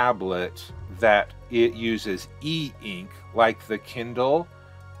tablet that it uses e-ink like the Kindle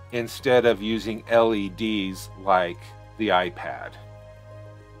instead of using LEDs like the iPad.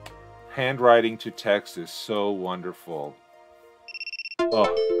 Handwriting to text is so wonderful.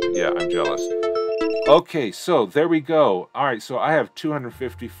 Oh, yeah, I'm jealous. Okay, so there we go. All right, so I have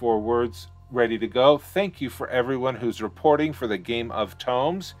 254 words ready to go. Thank you for everyone who's reporting for the Game of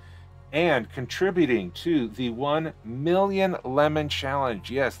Tomes and contributing to the 1 million lemon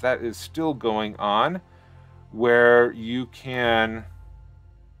challenge. Yes, that is still going on, where you can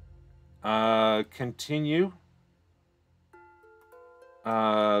continue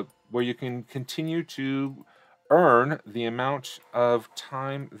to earn the amount of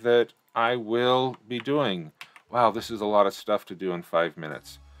time that I will be doing. Wow, this is a lot of stuff to do in 5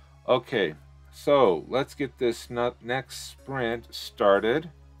 minutes. Okay, so let's get this next sprint started.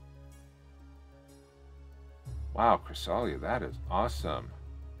 Wow, Chrysalia, that is awesome.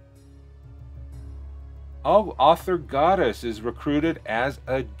 Oh, Author Goddess is recruited as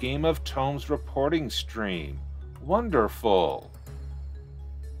a Game of Tomes reporting stream. Wonderful.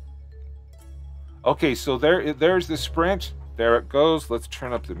 Okay, so there's the sprint. There it goes. Let's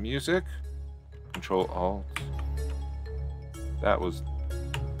turn up the music. Control-Alt. That was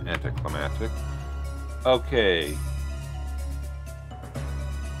anticlimactic. Okay.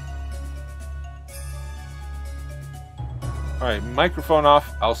 All right, microphone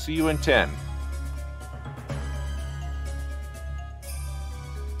off. I'll see you in 10.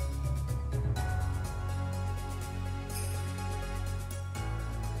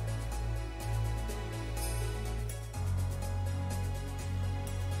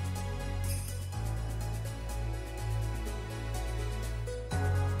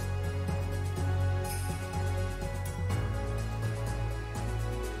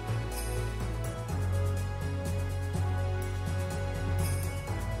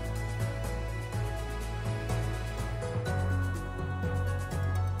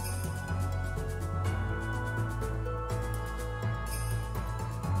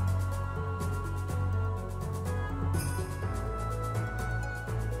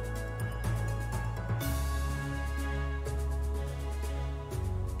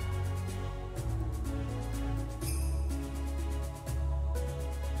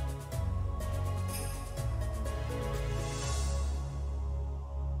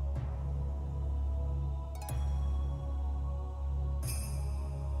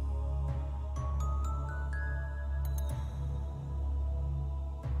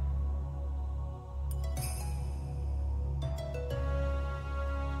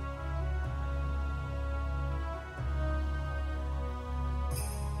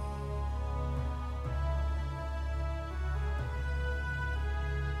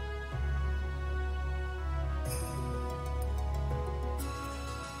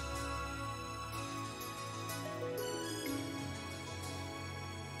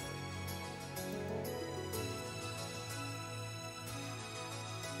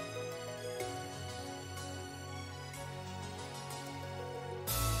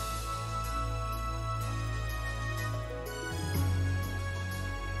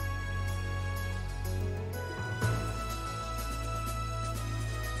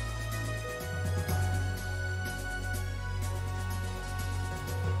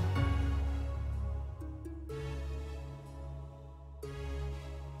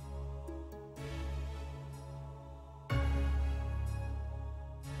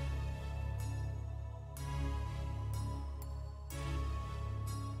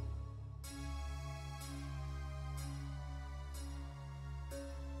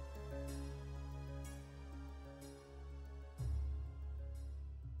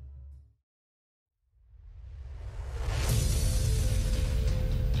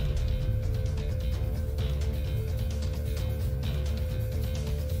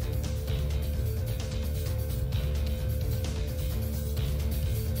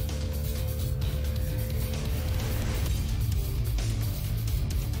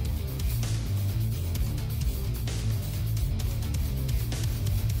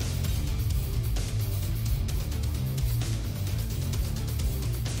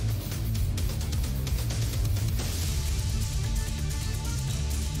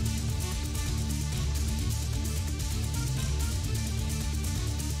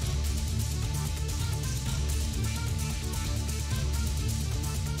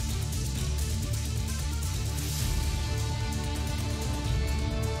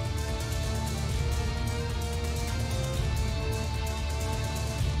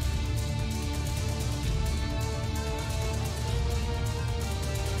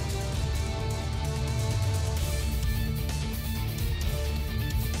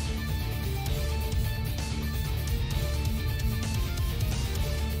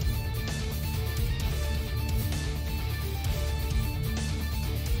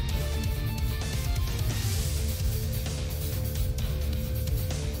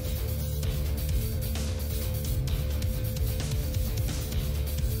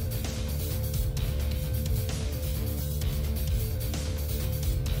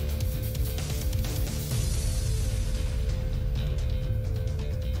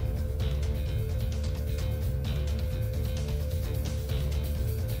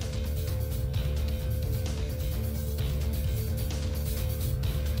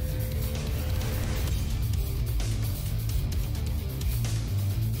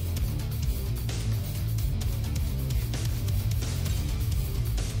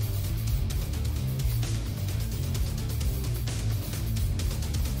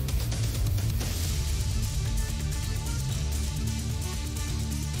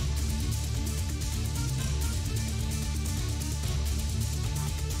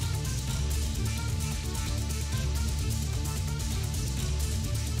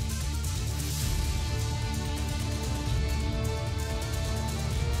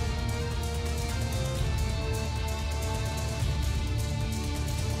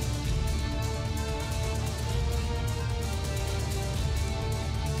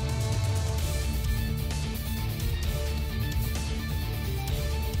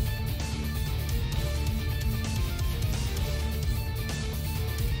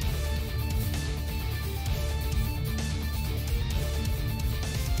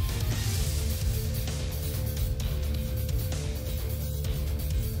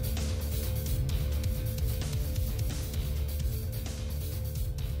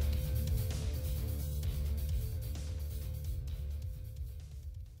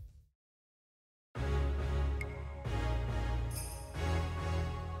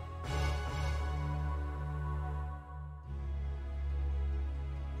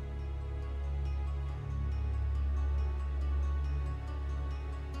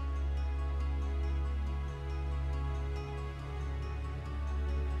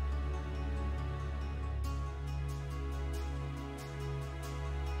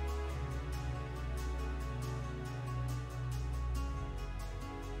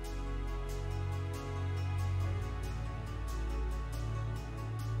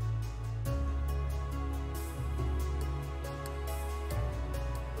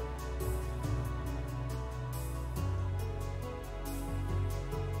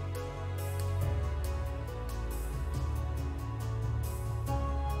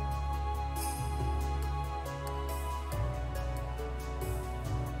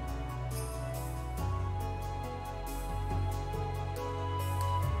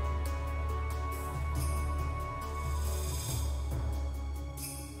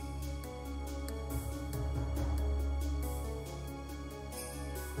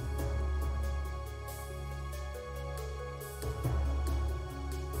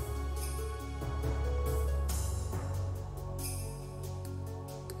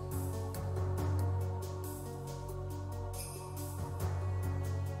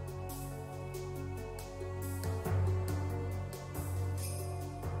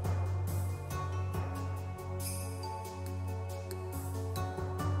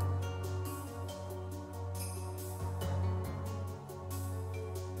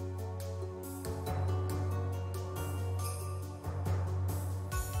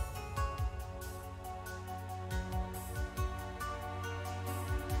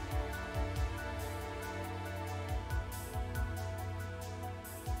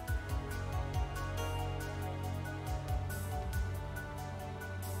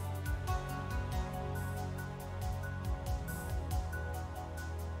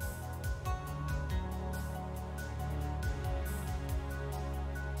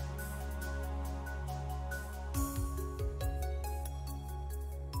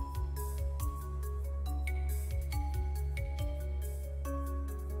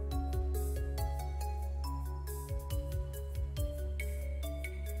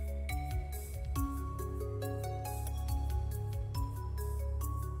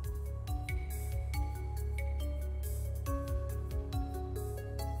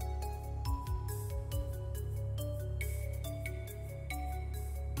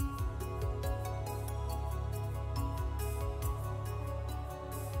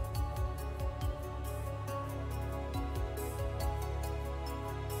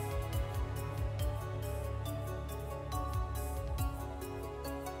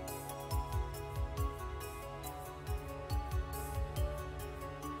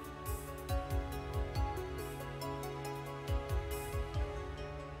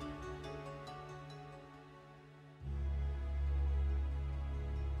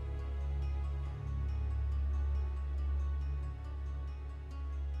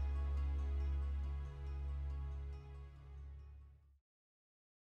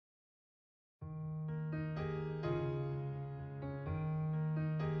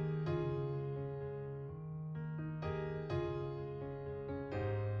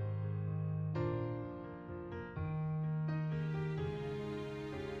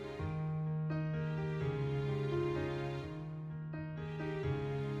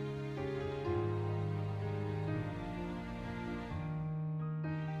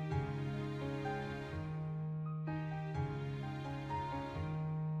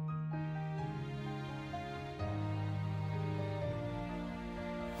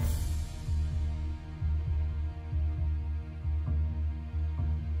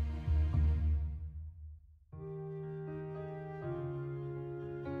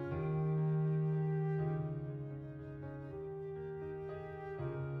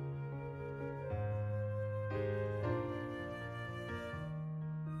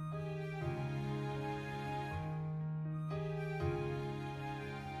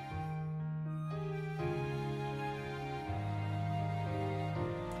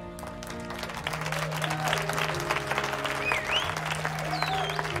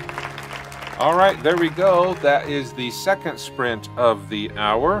 All right, there we go. That is the second sprint of the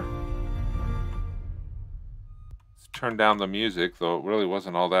hour. Let's turn down the music, though it really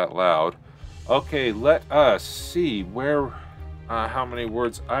wasn't all that loud. Okay, let us see where, how many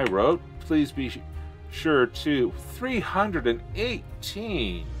words I wrote. Please be sure to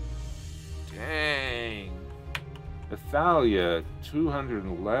 318. Dang. Athalia,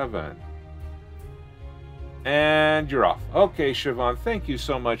 211. And you're off. Okay, Siobhan, thank you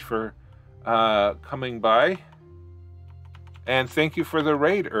so much for coming by. And thank you for the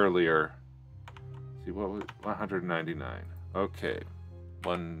raid earlier. Let's see, what was 199? Okay,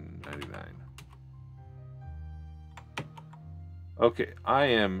 199. Okay, I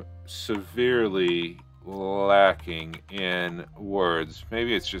am severely lacking in words.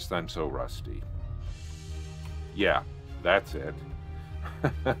 Maybe it's just I'm so rusty. Yeah, that's it.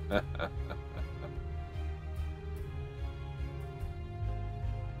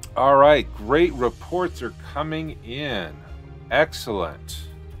 All right, great reports are coming in. Excellent.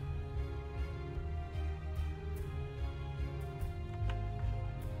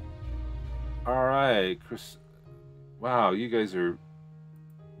 All right, Chris. Wow, you guys are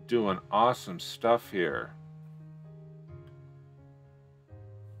doing awesome stuff here.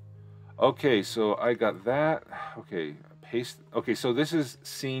 Okay, so I got that. Okay, paste. Okay, so this is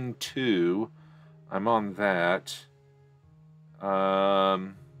scene 2. I'm on that.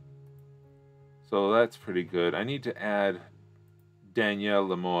 So that's pretty good. I need to add Danielle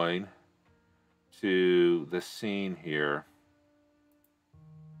Lemoyne to the scene here.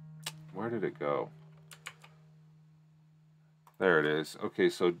 Where did it go? There it is. Okay,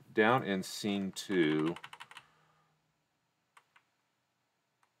 so down in scene 2.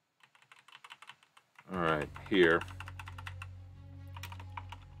 All right, here.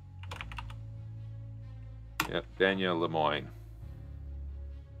 Yep, Danielle Lemoyne.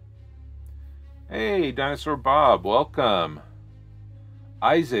 Hey, Dinosaur Bob, welcome.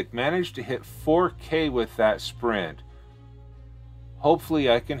 Isaac managed to hit 4K with that sprint.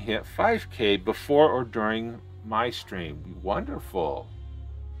 Hopefully I can hit 5K before or during my stream. Wonderful.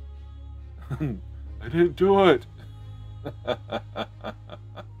 I didn't do it.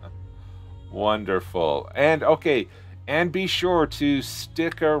 Wonderful. And okay, and be sure to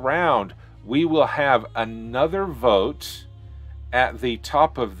stick around. We will have another vote at the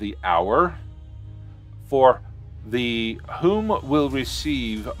top of the hour for the whom will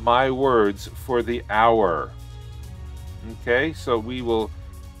receive my words for the hour. Okay, so we will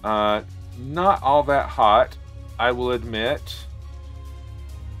not all that hot, I will admit.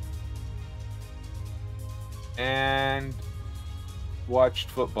 And watched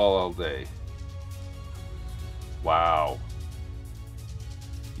football all day. Wow.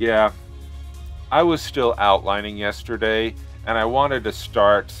 Yeah, I was still outlining yesterday, and I wanted to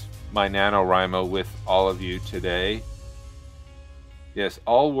start my NaNoWriMo with all of you today. Yes,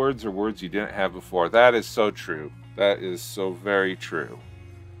 all words are words you didn't have before. That is so true. That is so very true.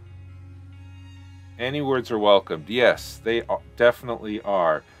 Any words are welcomed. Yes, they definitely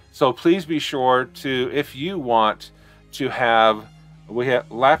are. So please be sure to, if you want to have, we have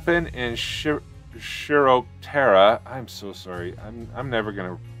Lapin and Shiroptera. I'm so sorry. I'm never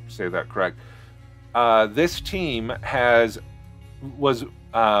going to say that correct. This team was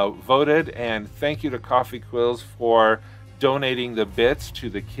voted, and thank you to Coffee Quills for donating the bits to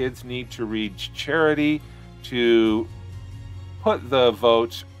the Kids Need to Read charity to put the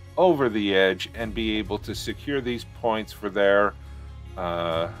vote over the edge and be able to secure these points for their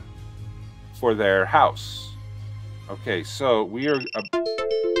house. Okay, so we are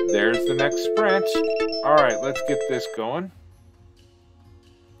there's the next sprint. All right, let's get this going.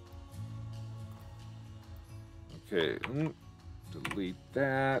 Okay, delete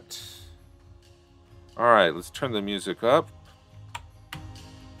that. All right, let's turn the music up.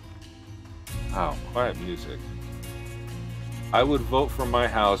 Wow, quiet music. I would vote for my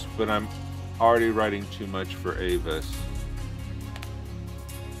house, but I'm already writing too much for Avis.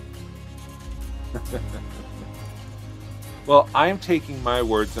 Well, I'm taking my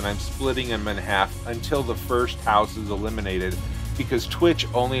words and I'm splitting them in half until the first house is eliminated, because Twitch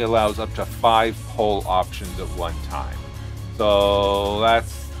only allows up to 5 poll options at one time. So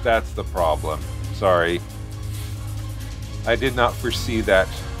that's the problem. Sorry. I did not foresee that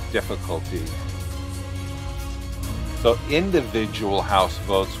difficulty. So individual house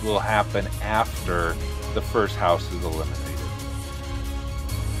votes will happen after the first house is eliminated.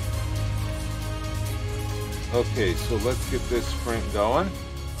 Okay, so let's get this sprint going.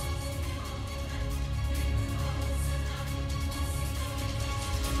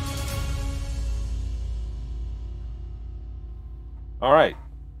 All right.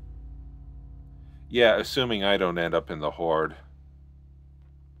 Yeah, assuming I don't end up in the horde.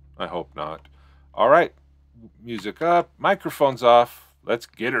 I hope not. All right, music up, microphones off. Let's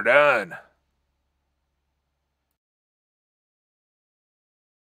get her done.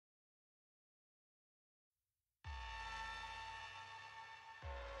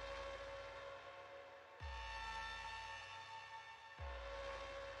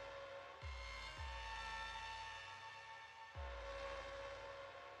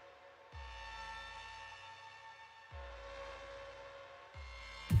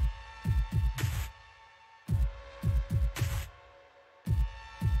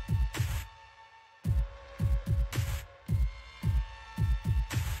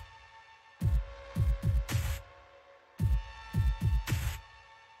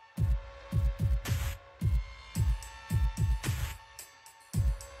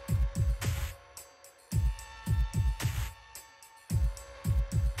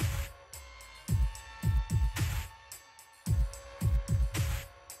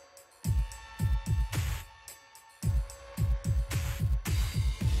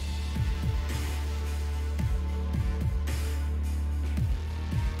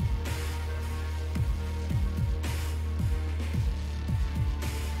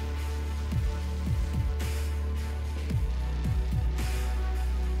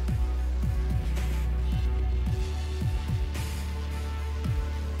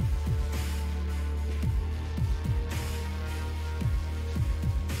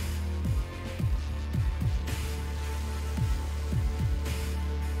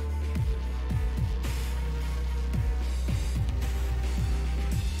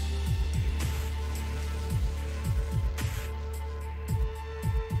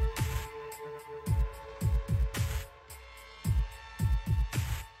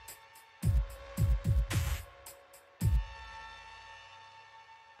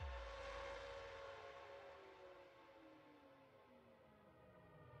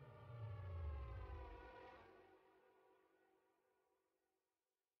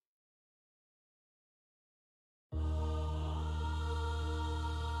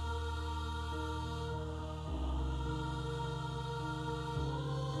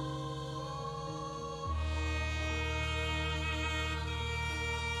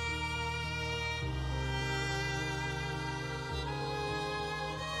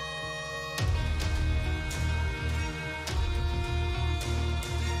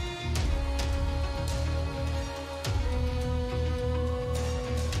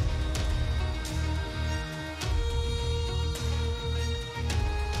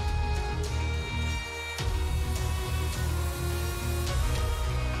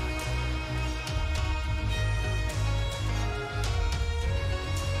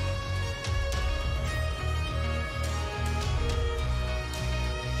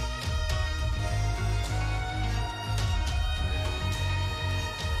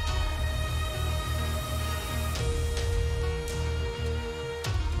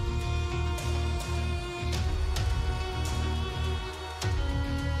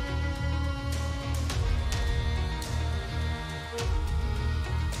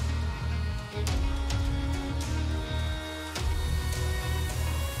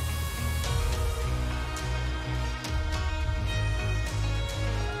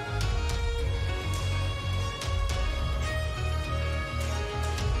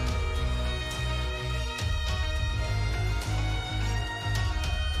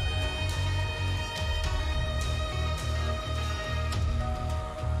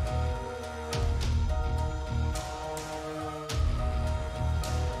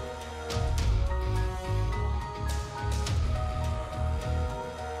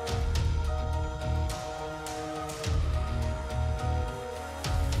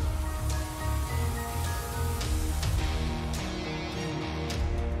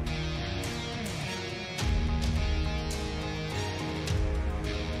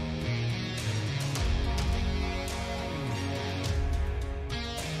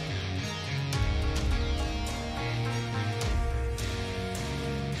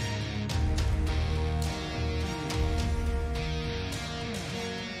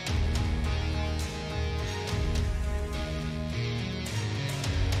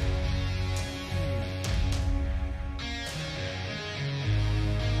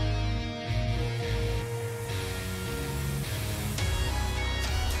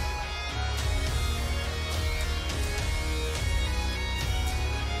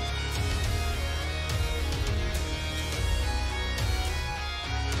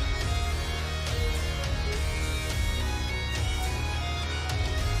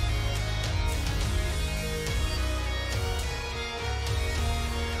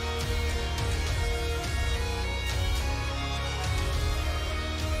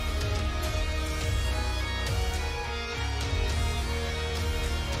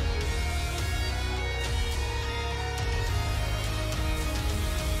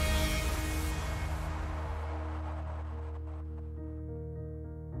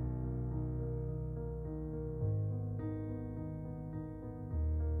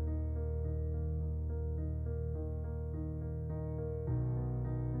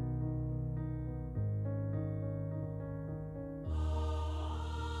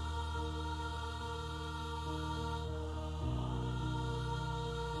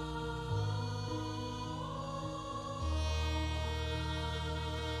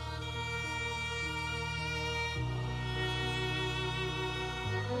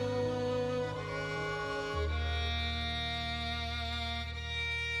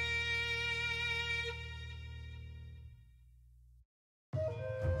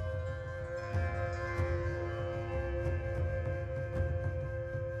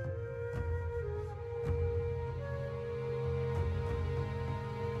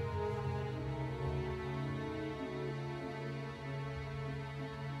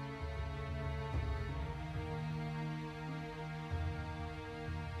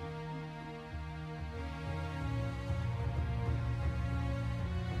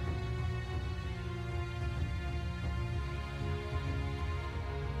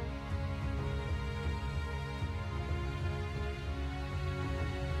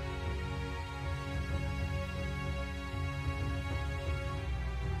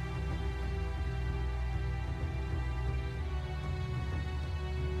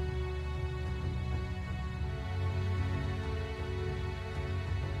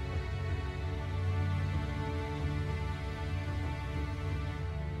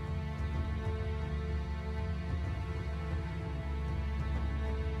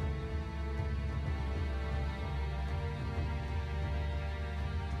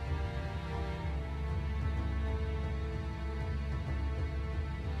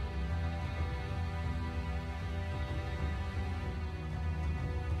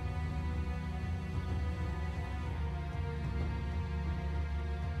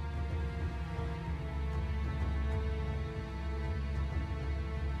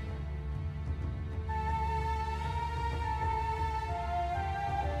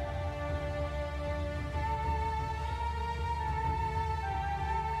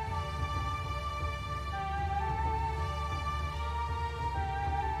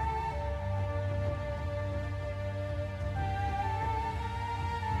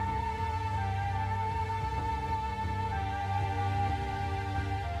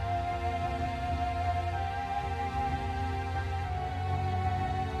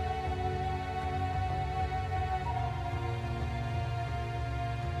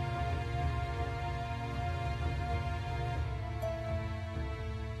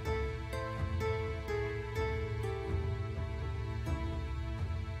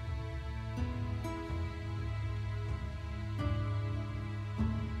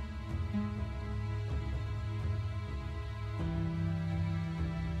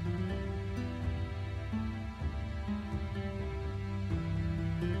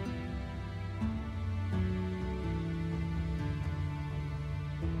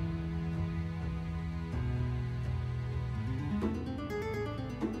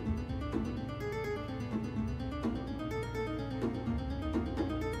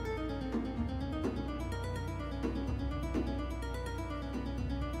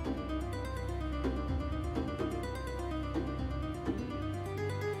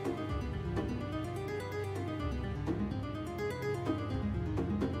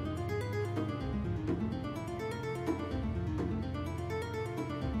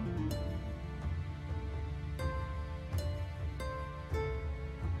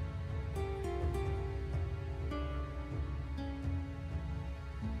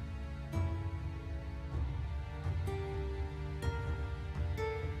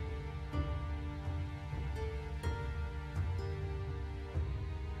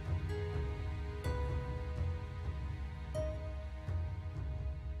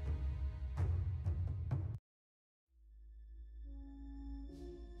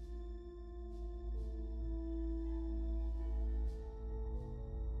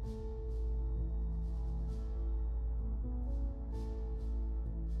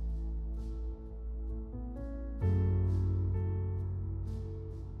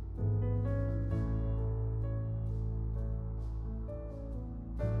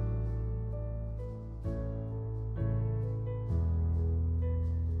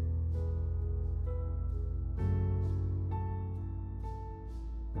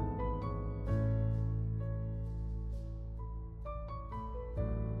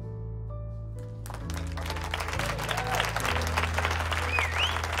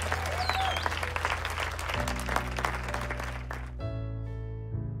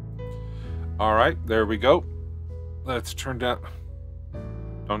 All right, there we go. Let's turn down.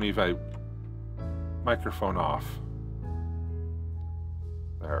 Don't even. Microphone off.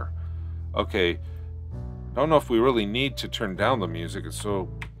 There. Okay. Don't know if we really need to turn down the music. It's so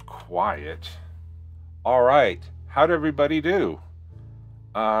quiet. All right. How'd everybody do?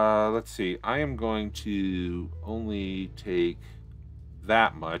 Let's see. I am going to only take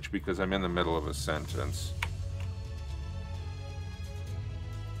that much because I'm in the middle of a sentence.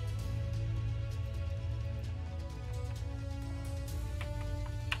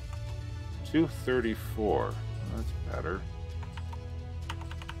 $234. That's better.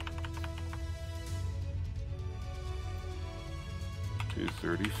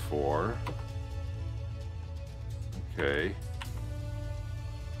 $234. Okay.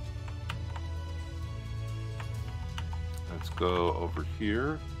 Let's go over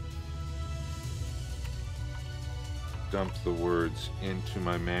here. Dump the words into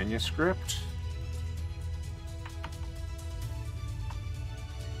my manuscript.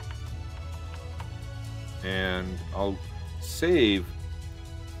 And I'll save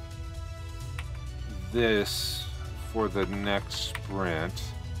this for the next sprint.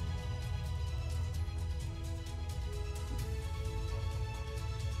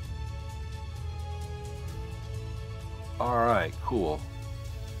 All right, cool.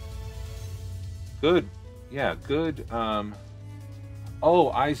 Good. Yeah, good.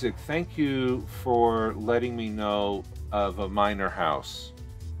 Oh, Isaac, thank you for letting me know of a minor house.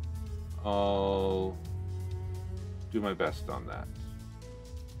 I'll do my best on that.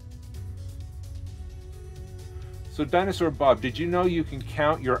 So, Dinosaur Bob, did you know you can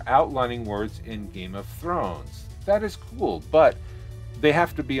count your outlining words in Game of Thrones? That is cool, but they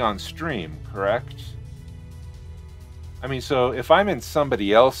have to be on stream, correct? I mean, so if I'm in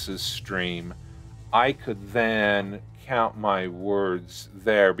somebody else's stream, I could then count my words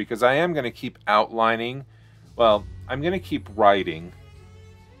there because I am going to keep outlining. Well, I'm going to keep writing.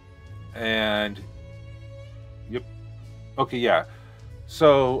 And, yep. Okay, yeah.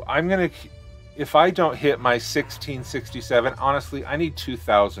 So I'm going to, if I don't hit my 1667, honestly, I need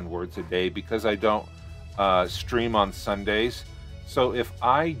 2,000 words a day because I don't stream on Sundays. So if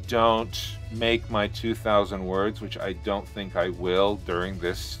I don't make my 2,000 words, which I don't think I will during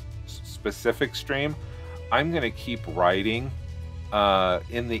this specific stream, I'm going to keep writing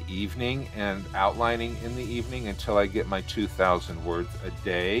in the evening and outlining in the evening until I get my 2,000 words a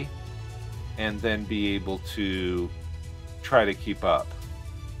day, and then be able to try to keep up.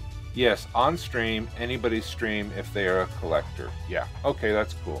 Yes, on stream, anybody's stream if they are a collector. Yeah, okay,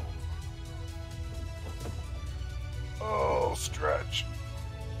 that's cool. Oh, stretch.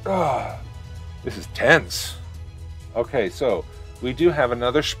 Ah, this is tense. Okay, so we do have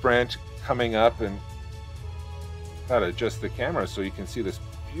another sprint coming up, and gotta adjust the camera so you can see this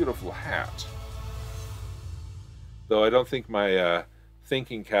beautiful hat. Though I don't think my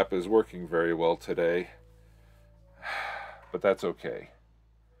thinking cap is working very well today, but that's okay.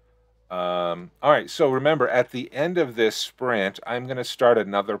 All right, so remember, at the end of this sprint, I'm going to start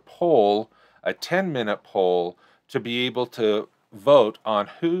another poll, a 10-minute poll, to be able to vote on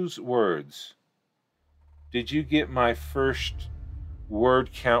whose words. Did you get my first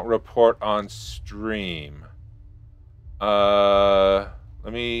word count report on stream? Let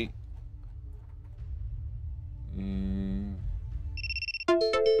me...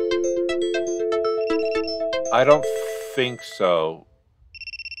 I don't think so.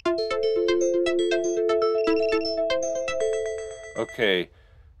 Okay.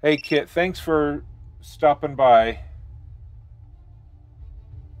 Hey, Kit, thanks for stopping by.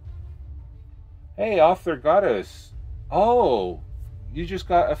 Hey, Author Goddess. Oh, you just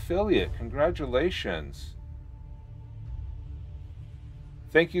got affiliate. Congratulations.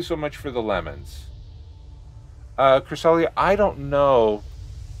 Thank you so much for the lemons. Chrysalia, I don't know.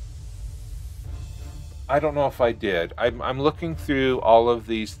 I don't know if I did. I'm looking through all of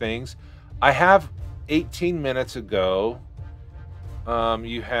these things. I have 18 minutes ago.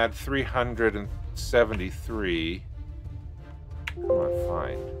 You had 373. Come on,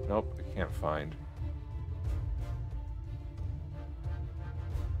 find. Nope, I can't find.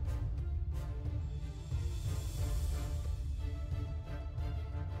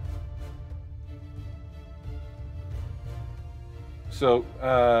 So,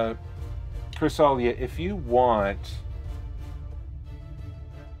 Chrysalia, if you want,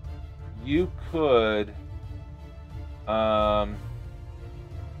 you could,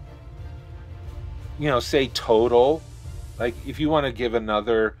 you know, say total. Like, if you want to give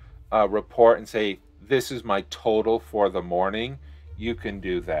another report and say, this is my total for the morning, you can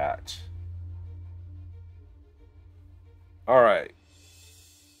do that. All right.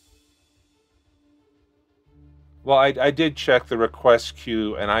 Well, I did check the request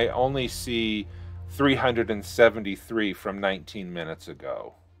queue, and I only see 373 from 19 minutes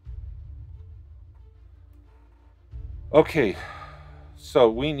ago. Okay, so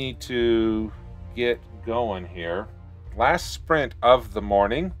we need to get going here. Last sprint of the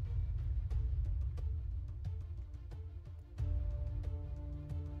morning.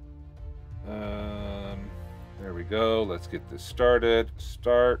 There we go. Let's get this started.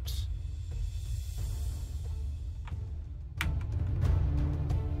 Start. Oh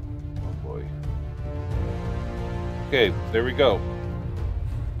boy. Okay, there we go.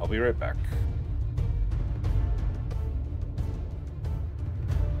 I'll be right back.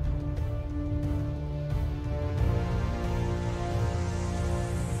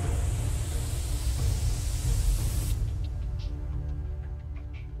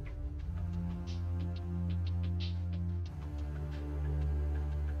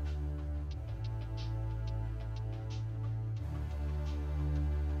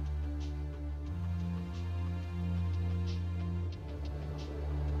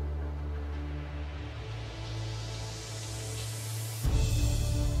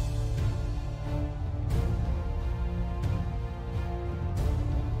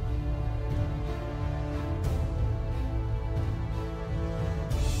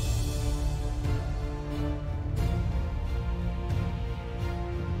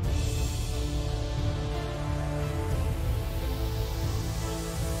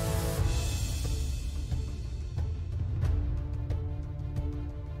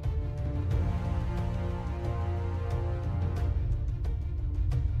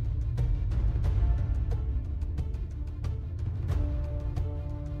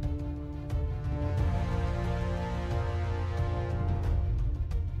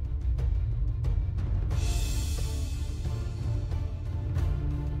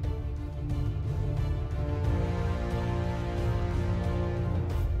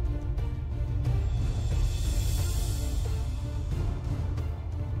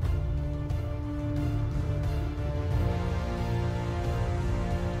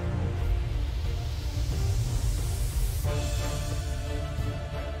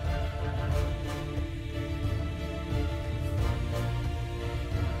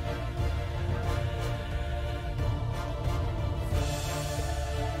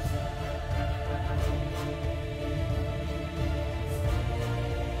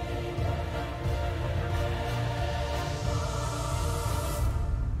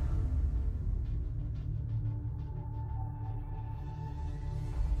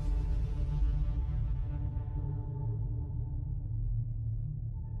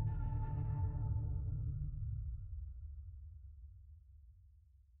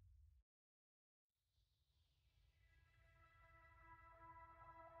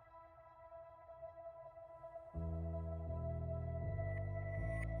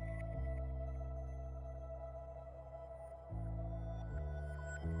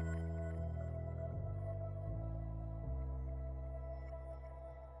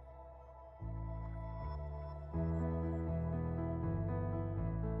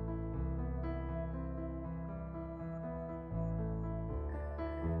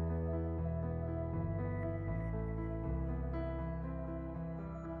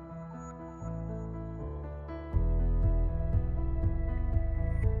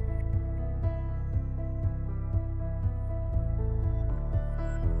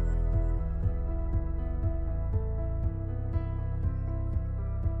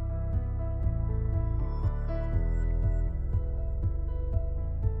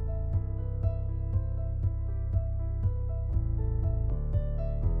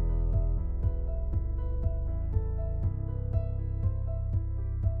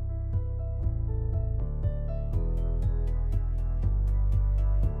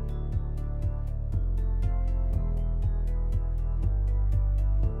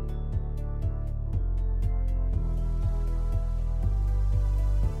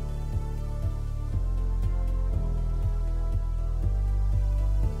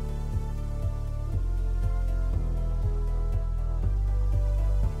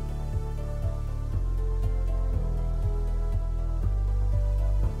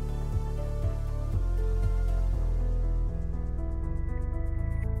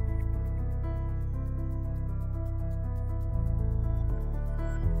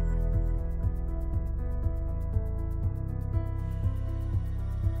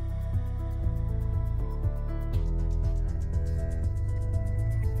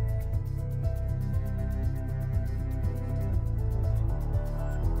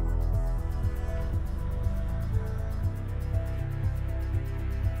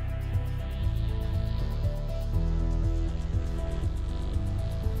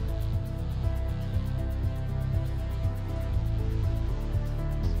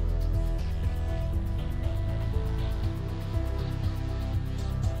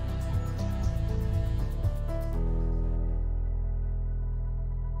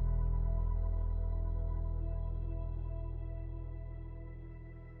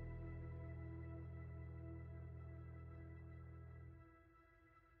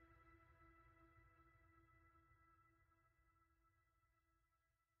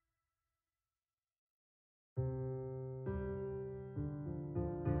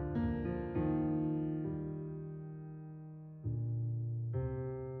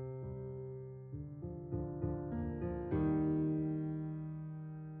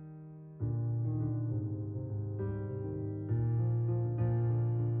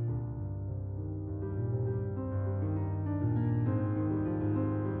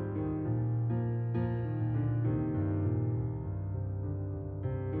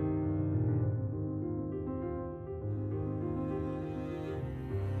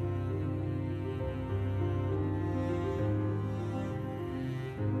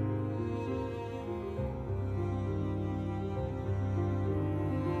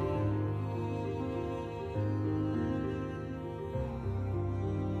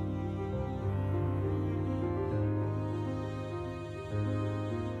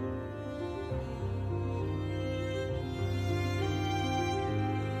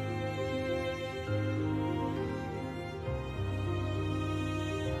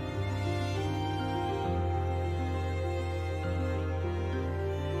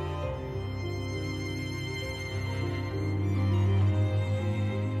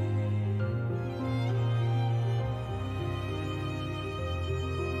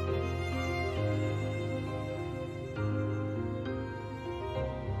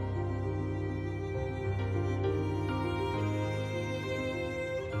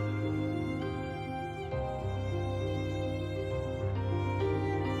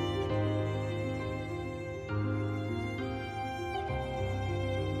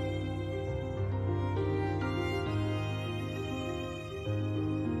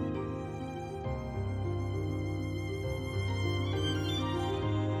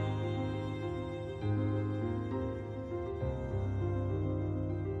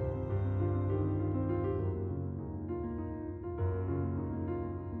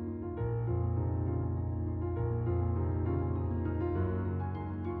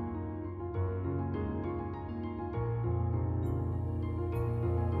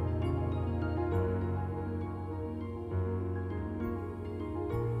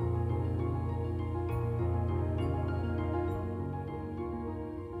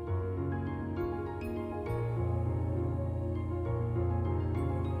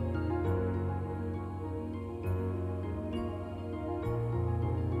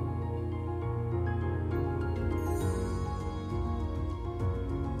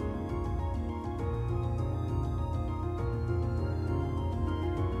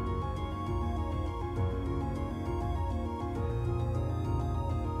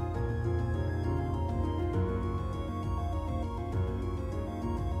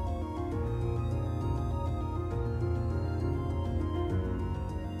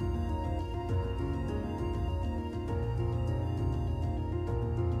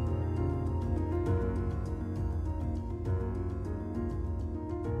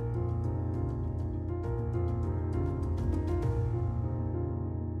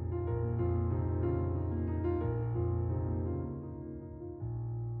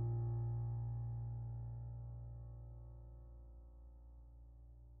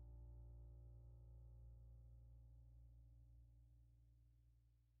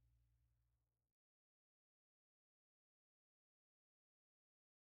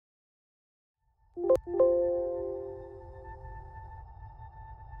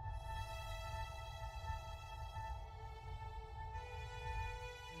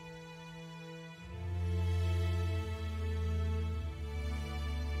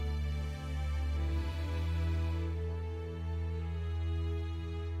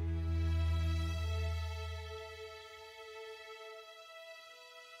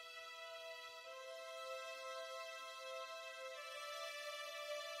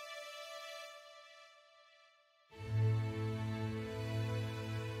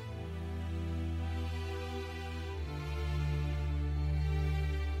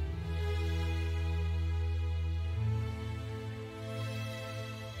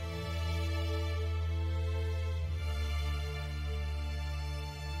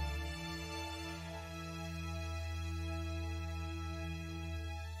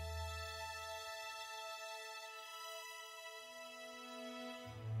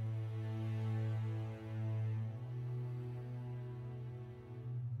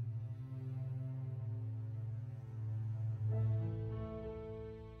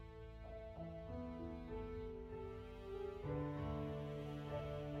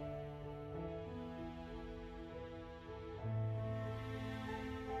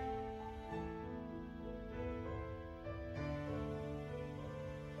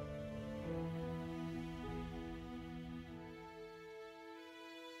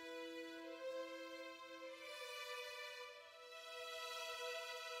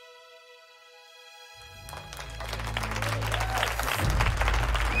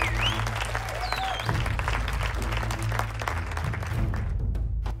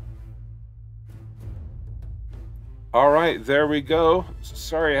 All right, there we go.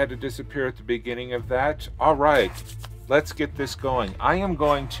 Sorry I had to disappear at the beginning of that. All right, let's get this going. I am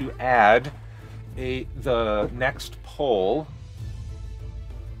going to add the next poll.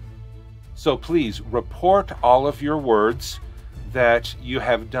 So please report all of your words that you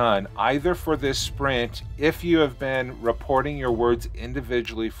have done, either for this sprint, if you have been reporting your words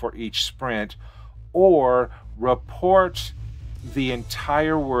individually for each sprint, or report the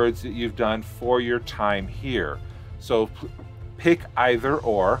entire words that you've done for your time here. So pick either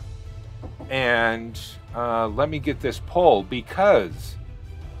or, and let me get this poll, because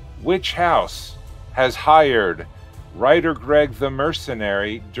which house has hired WriterGreg the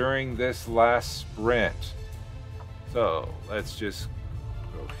mercenary during this last sprint? So let's just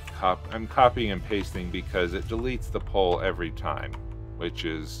go I'm copying and pasting because it deletes the poll every time, which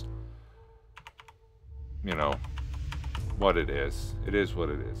is, you know, what it is. It is what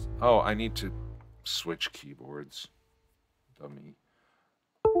it is. Oh, I need to switch keyboards. Dummy.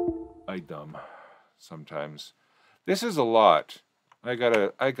 I dumb sometimes. This is a lot. I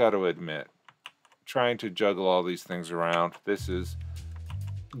gotta admit. Trying to juggle all these things around. This is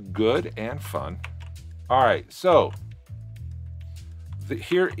good and fun. All right, so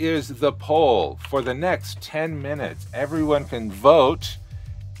here is the poll for the next 10 minutes. Everyone can vote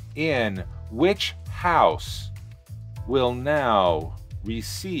in which house will now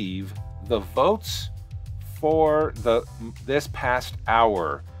receive the votes for this past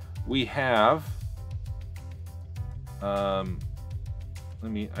hour. We have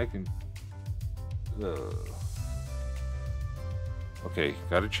okay,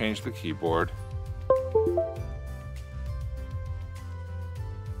 gotta change the keyboard.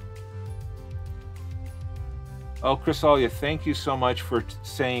 Oh, Chrysalia, thank you so much for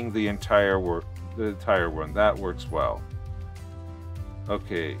saying the entire word. The entire one. That works well.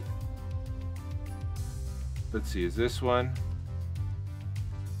 Okay. Let's see, is this one?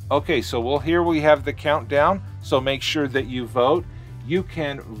 Okay, so here we have the countdown. So make sure that you vote. You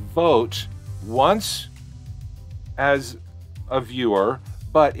can vote once as a viewer,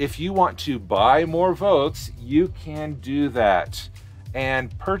 but if you want to buy more votes, you can do that.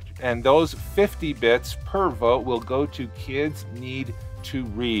 And those 50 bits per vote will go to Kids Need to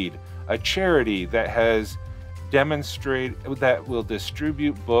Read, a charity that has that will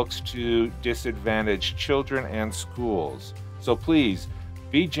distribute books to disadvantaged children and schools. So please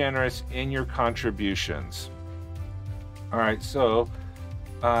be generous in your contributions. All right, so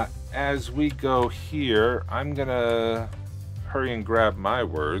as we go here, I'm gonna hurry and grab my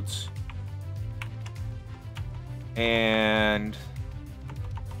words, and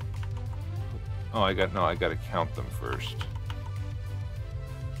I gotta count them first.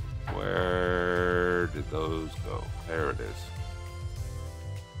 Where did those go? There it is.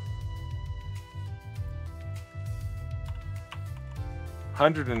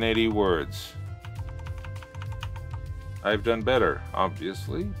 $180 words. I've done better,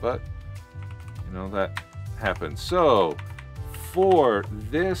 obviously, but you know that happens. So for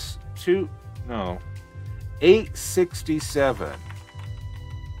this No. 867.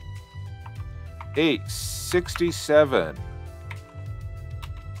 867.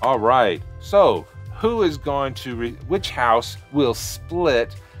 All right. So, who is going to which house will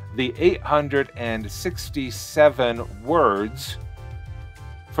split the 867 words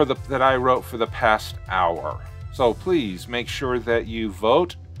that I wrote for the past hour? So please make sure that you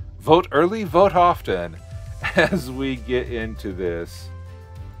vote. Vote early, vote often as we get into this.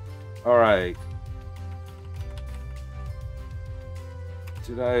 All right. Let's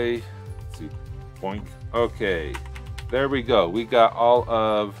see, boink. Okay, there we go. We got all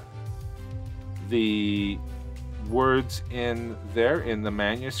of the words in there in the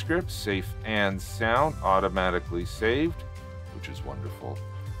manuscript, safe and sound, automatically saved, which is wonderful.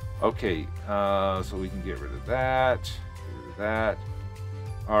 Okay, so we can get rid of that, get rid of that.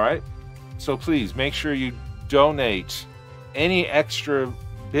 All right, so please make sure you donate. Any extra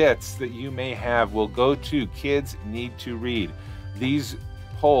bits that you may have will go to Kids Need to Read. These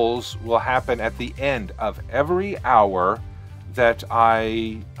polls will happen at the end of every hour that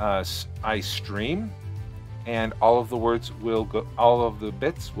I stream, and all of the words will go, all of the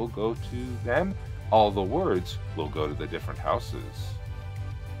bits will go to them. All the words will go to the different houses.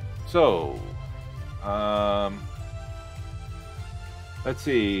 So, let's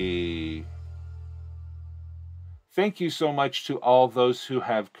see. Thank you so much to all those who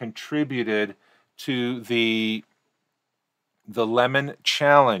have contributed to the lemon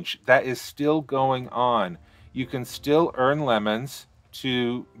challenge. That is still going on. You can still earn lemons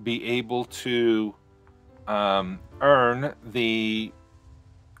to be able to earn the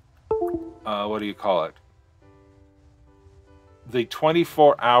what do you call it? The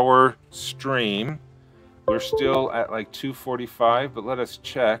 24-hour stream. We're still at like 245, but let us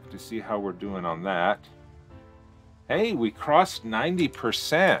check to see how we're doing on that. Hey, we crossed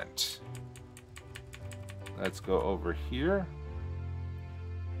 90%. Let's go over here.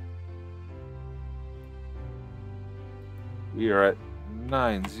 We are at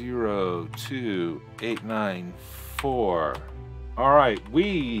 902,894. All right,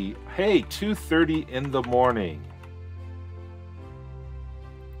 hey, 2:30 in the morning.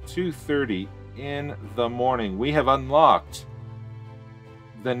 2:30 in the morning. We have unlocked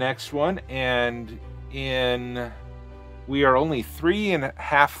the next one, and we are only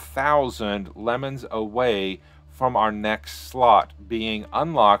 3,500 lemons away from our next slot being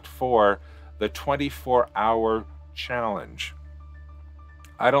unlocked for the 24-hour challenge.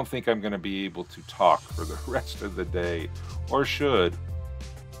 I don't think I'm going to be able to talk for the rest of the day, or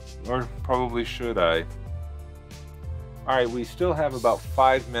probably should I. All right, we still have about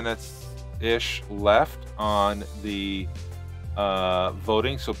 5 minutes-ish left on the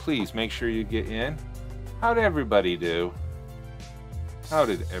voting, so please make sure you get in. How did everybody do? How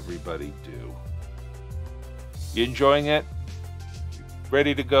did everybody do? You enjoying it?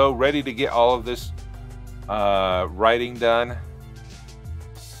 Ready to go? Ready to get all of this writing done?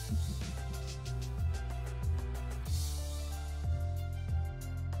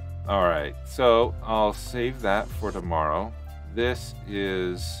 All right, so I'll save that for tomorrow. This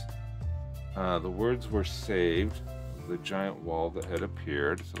is the words were saved. The giant wall that had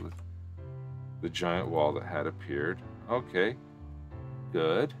appeared. So the giant wall that had appeared. Okay,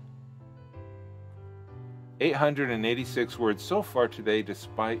 good. 886 words so far today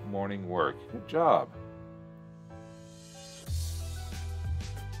despite morning work. Good job.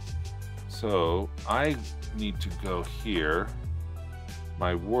 So I need to go here.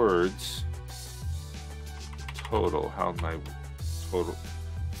 My words total. How's my total?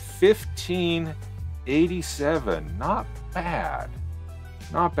 1587. Not bad.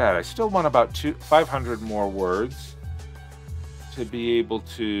 Not bad. I still want about 500 more words to be able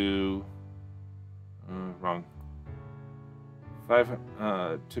to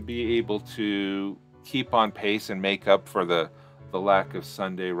to be able to keep on pace and make up for the lack of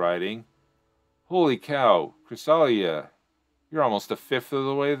Sunday writing. Holy cow, Chrysalia, you're almost a fifth of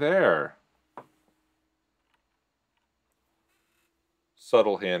the way there.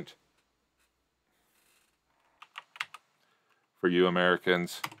 Subtle hint for you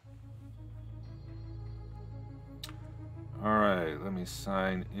Americans. All right, let me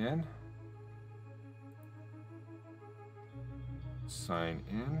sign in. Sign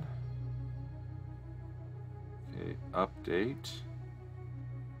in. Okay, update.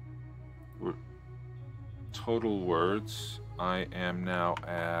 Total words. I am now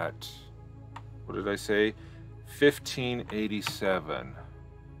at, what did I say? 1587.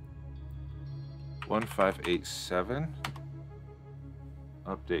 1587.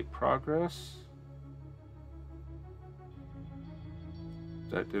 Update progress.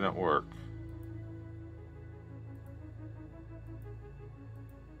 That didn't work.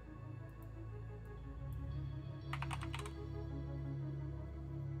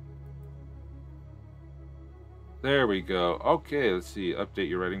 There we go. Okay, let's see. Update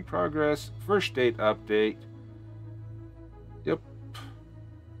your writing progress. First date update. Yep.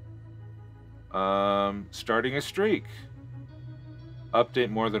 Starting a streak. Update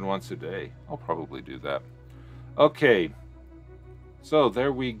more than once a day. I'll probably do that. Okay. So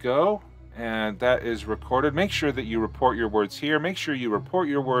there we go. And that is recorded. Make sure that you report your words here. Make sure you report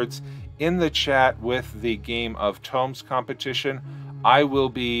your words in the chat with the Game of Tomes competition. I will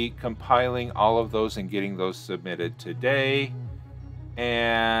be compiling all of those and getting those submitted today.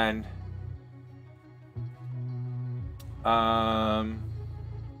 And wow,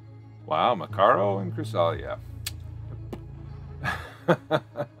 Macaro and Chrysalia.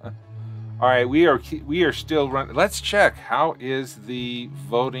 All right, we are still running. Let's check. How is the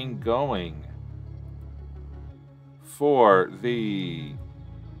voting going for the?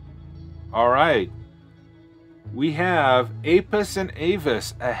 All right, we have Apis and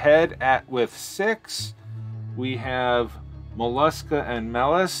Avis ahead with 6. We have Mollusca and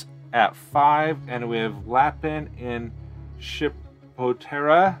Melis at 5, and we have Lapin and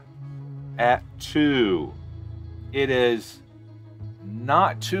Shipotera at 2. It is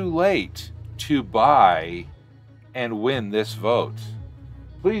not too late to buy and win this vote.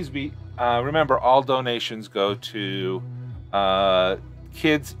 Please remember, all donations go to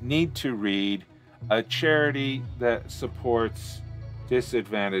Kids Need to Read, a charity that supports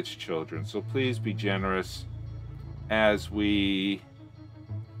disadvantaged children. So please be generous as we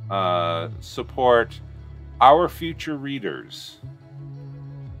support our future readers.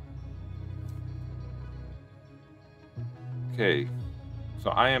 Okay. So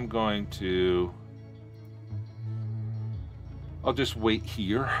I am going to, I'll just wait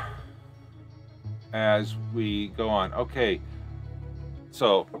here as we go on. Okay,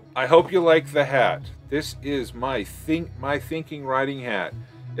 so I hope you like the hat. This is my thinking writing hat.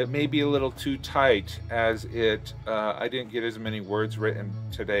 It may be a little too tight as I didn't get as many words written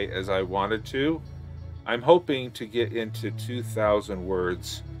today as I wanted to. I'm hoping to get into 2,000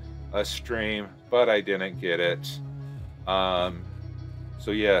 words a stream, but I didn't get it. So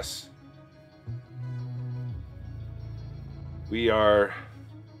yes, we are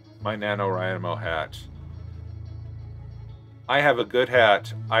my NaNoWriMo hat. I have a good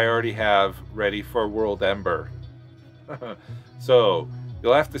hat I already have ready for World Ember. So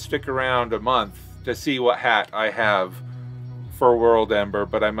you'll have to stick around a month to see what hat I have for World Ember,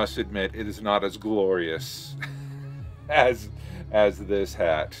 but I must admit it is not as glorious as this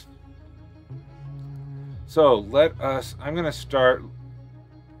hat. So I'm going to start.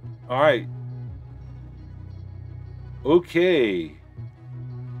 All right. Okay.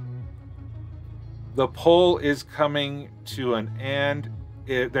 The poll is coming to an end.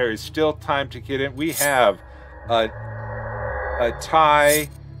 There is still time to get in. We have a tie.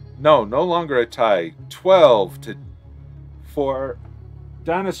 No longer a tie. 12 for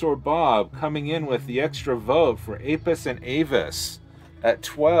Dinosaur Bob coming in with the extra vote for Apis and Avis at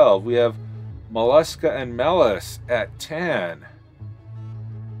 12. We have Mollusca and Melis at 10.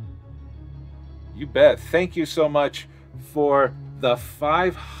 You bet. Thank you so much for the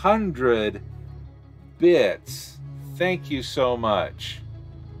 500 bits. Thank you so much.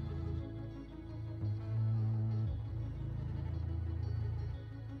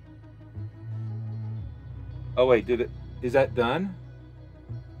 Oh wait, is that done?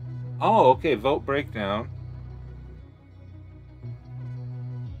 Oh, okay, vote breakdown.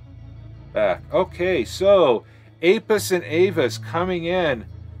 Back. Okay, so Apis and Avis coming in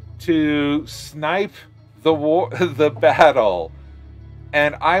to snipe the battle.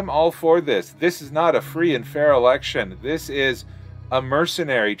 And I'm all for this. This is not a free and fair election. This is a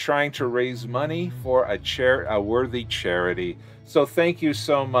mercenary trying to raise money for a worthy charity. So thank you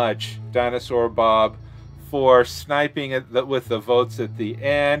so much, Dinosaur Bob, for sniping with the votes at the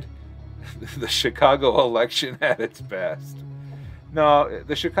end. The Chicago election at its best. No,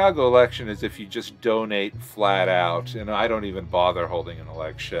 the Chicago election is if you just donate flat out, and I don't even bother holding an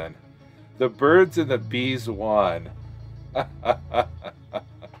election. The birds and the bees won.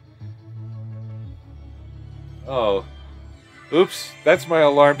 Oh, oops, that's my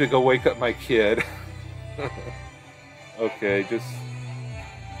alarm to go wake up my kid. Okay, just...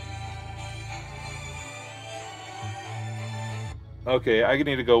 Okay, I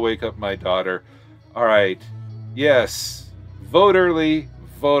need to go wake up my daughter. All right, yes. Vote early,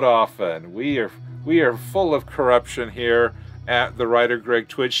 vote often. We are full of corruption here at the WriterGreg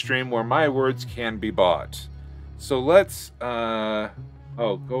Twitch stream where my words can be bought. So let's go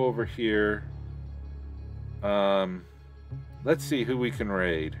over here. Let's see who we can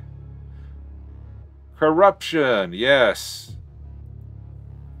raid. Corruption, yes.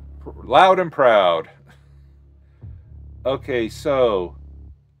 Loud and proud. Okay, so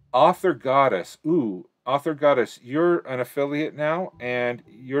Author Goddess. Ooh, Author Goddess, you're an affiliate now, and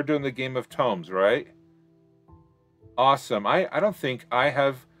you're doing the Game of Tomes, right? Awesome. I don't think I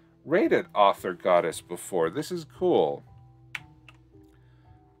have rated Author Goddess before. This is cool.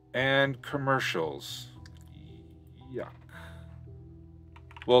 And commercials. Yuck.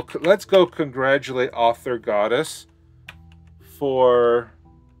 Well, let's go congratulate Author Goddess for...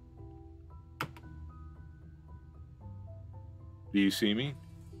 Do you see me?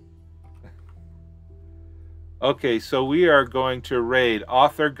 Okay, so we are going to raid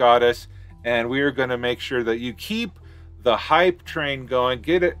Author Goddess, and we are going to make sure that you keep the hype train going.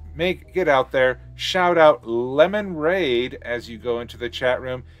 Get out there. Shout out Lemon Raid as you go into the chat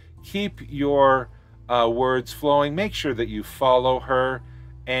room. Keep your words flowing. Make sure that you follow her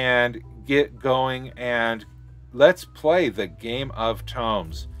and get going, and let's play the Game of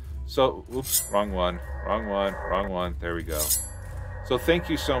Tomes. So, oops, wrong one. There we go. So thank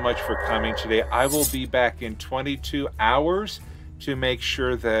you so much for coming today. I will be back in 22 hours to make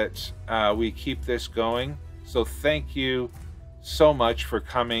sure that we keep this going. So thank you so much for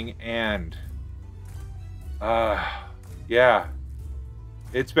coming, and yeah,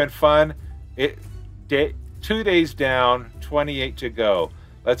 it's been fun. 2 days down, 28 to go.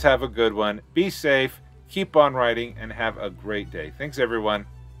 Let's have a good one. Be safe, keep on writing, and have a great day. Thanks, everyone.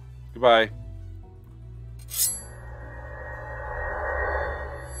 Goodbye.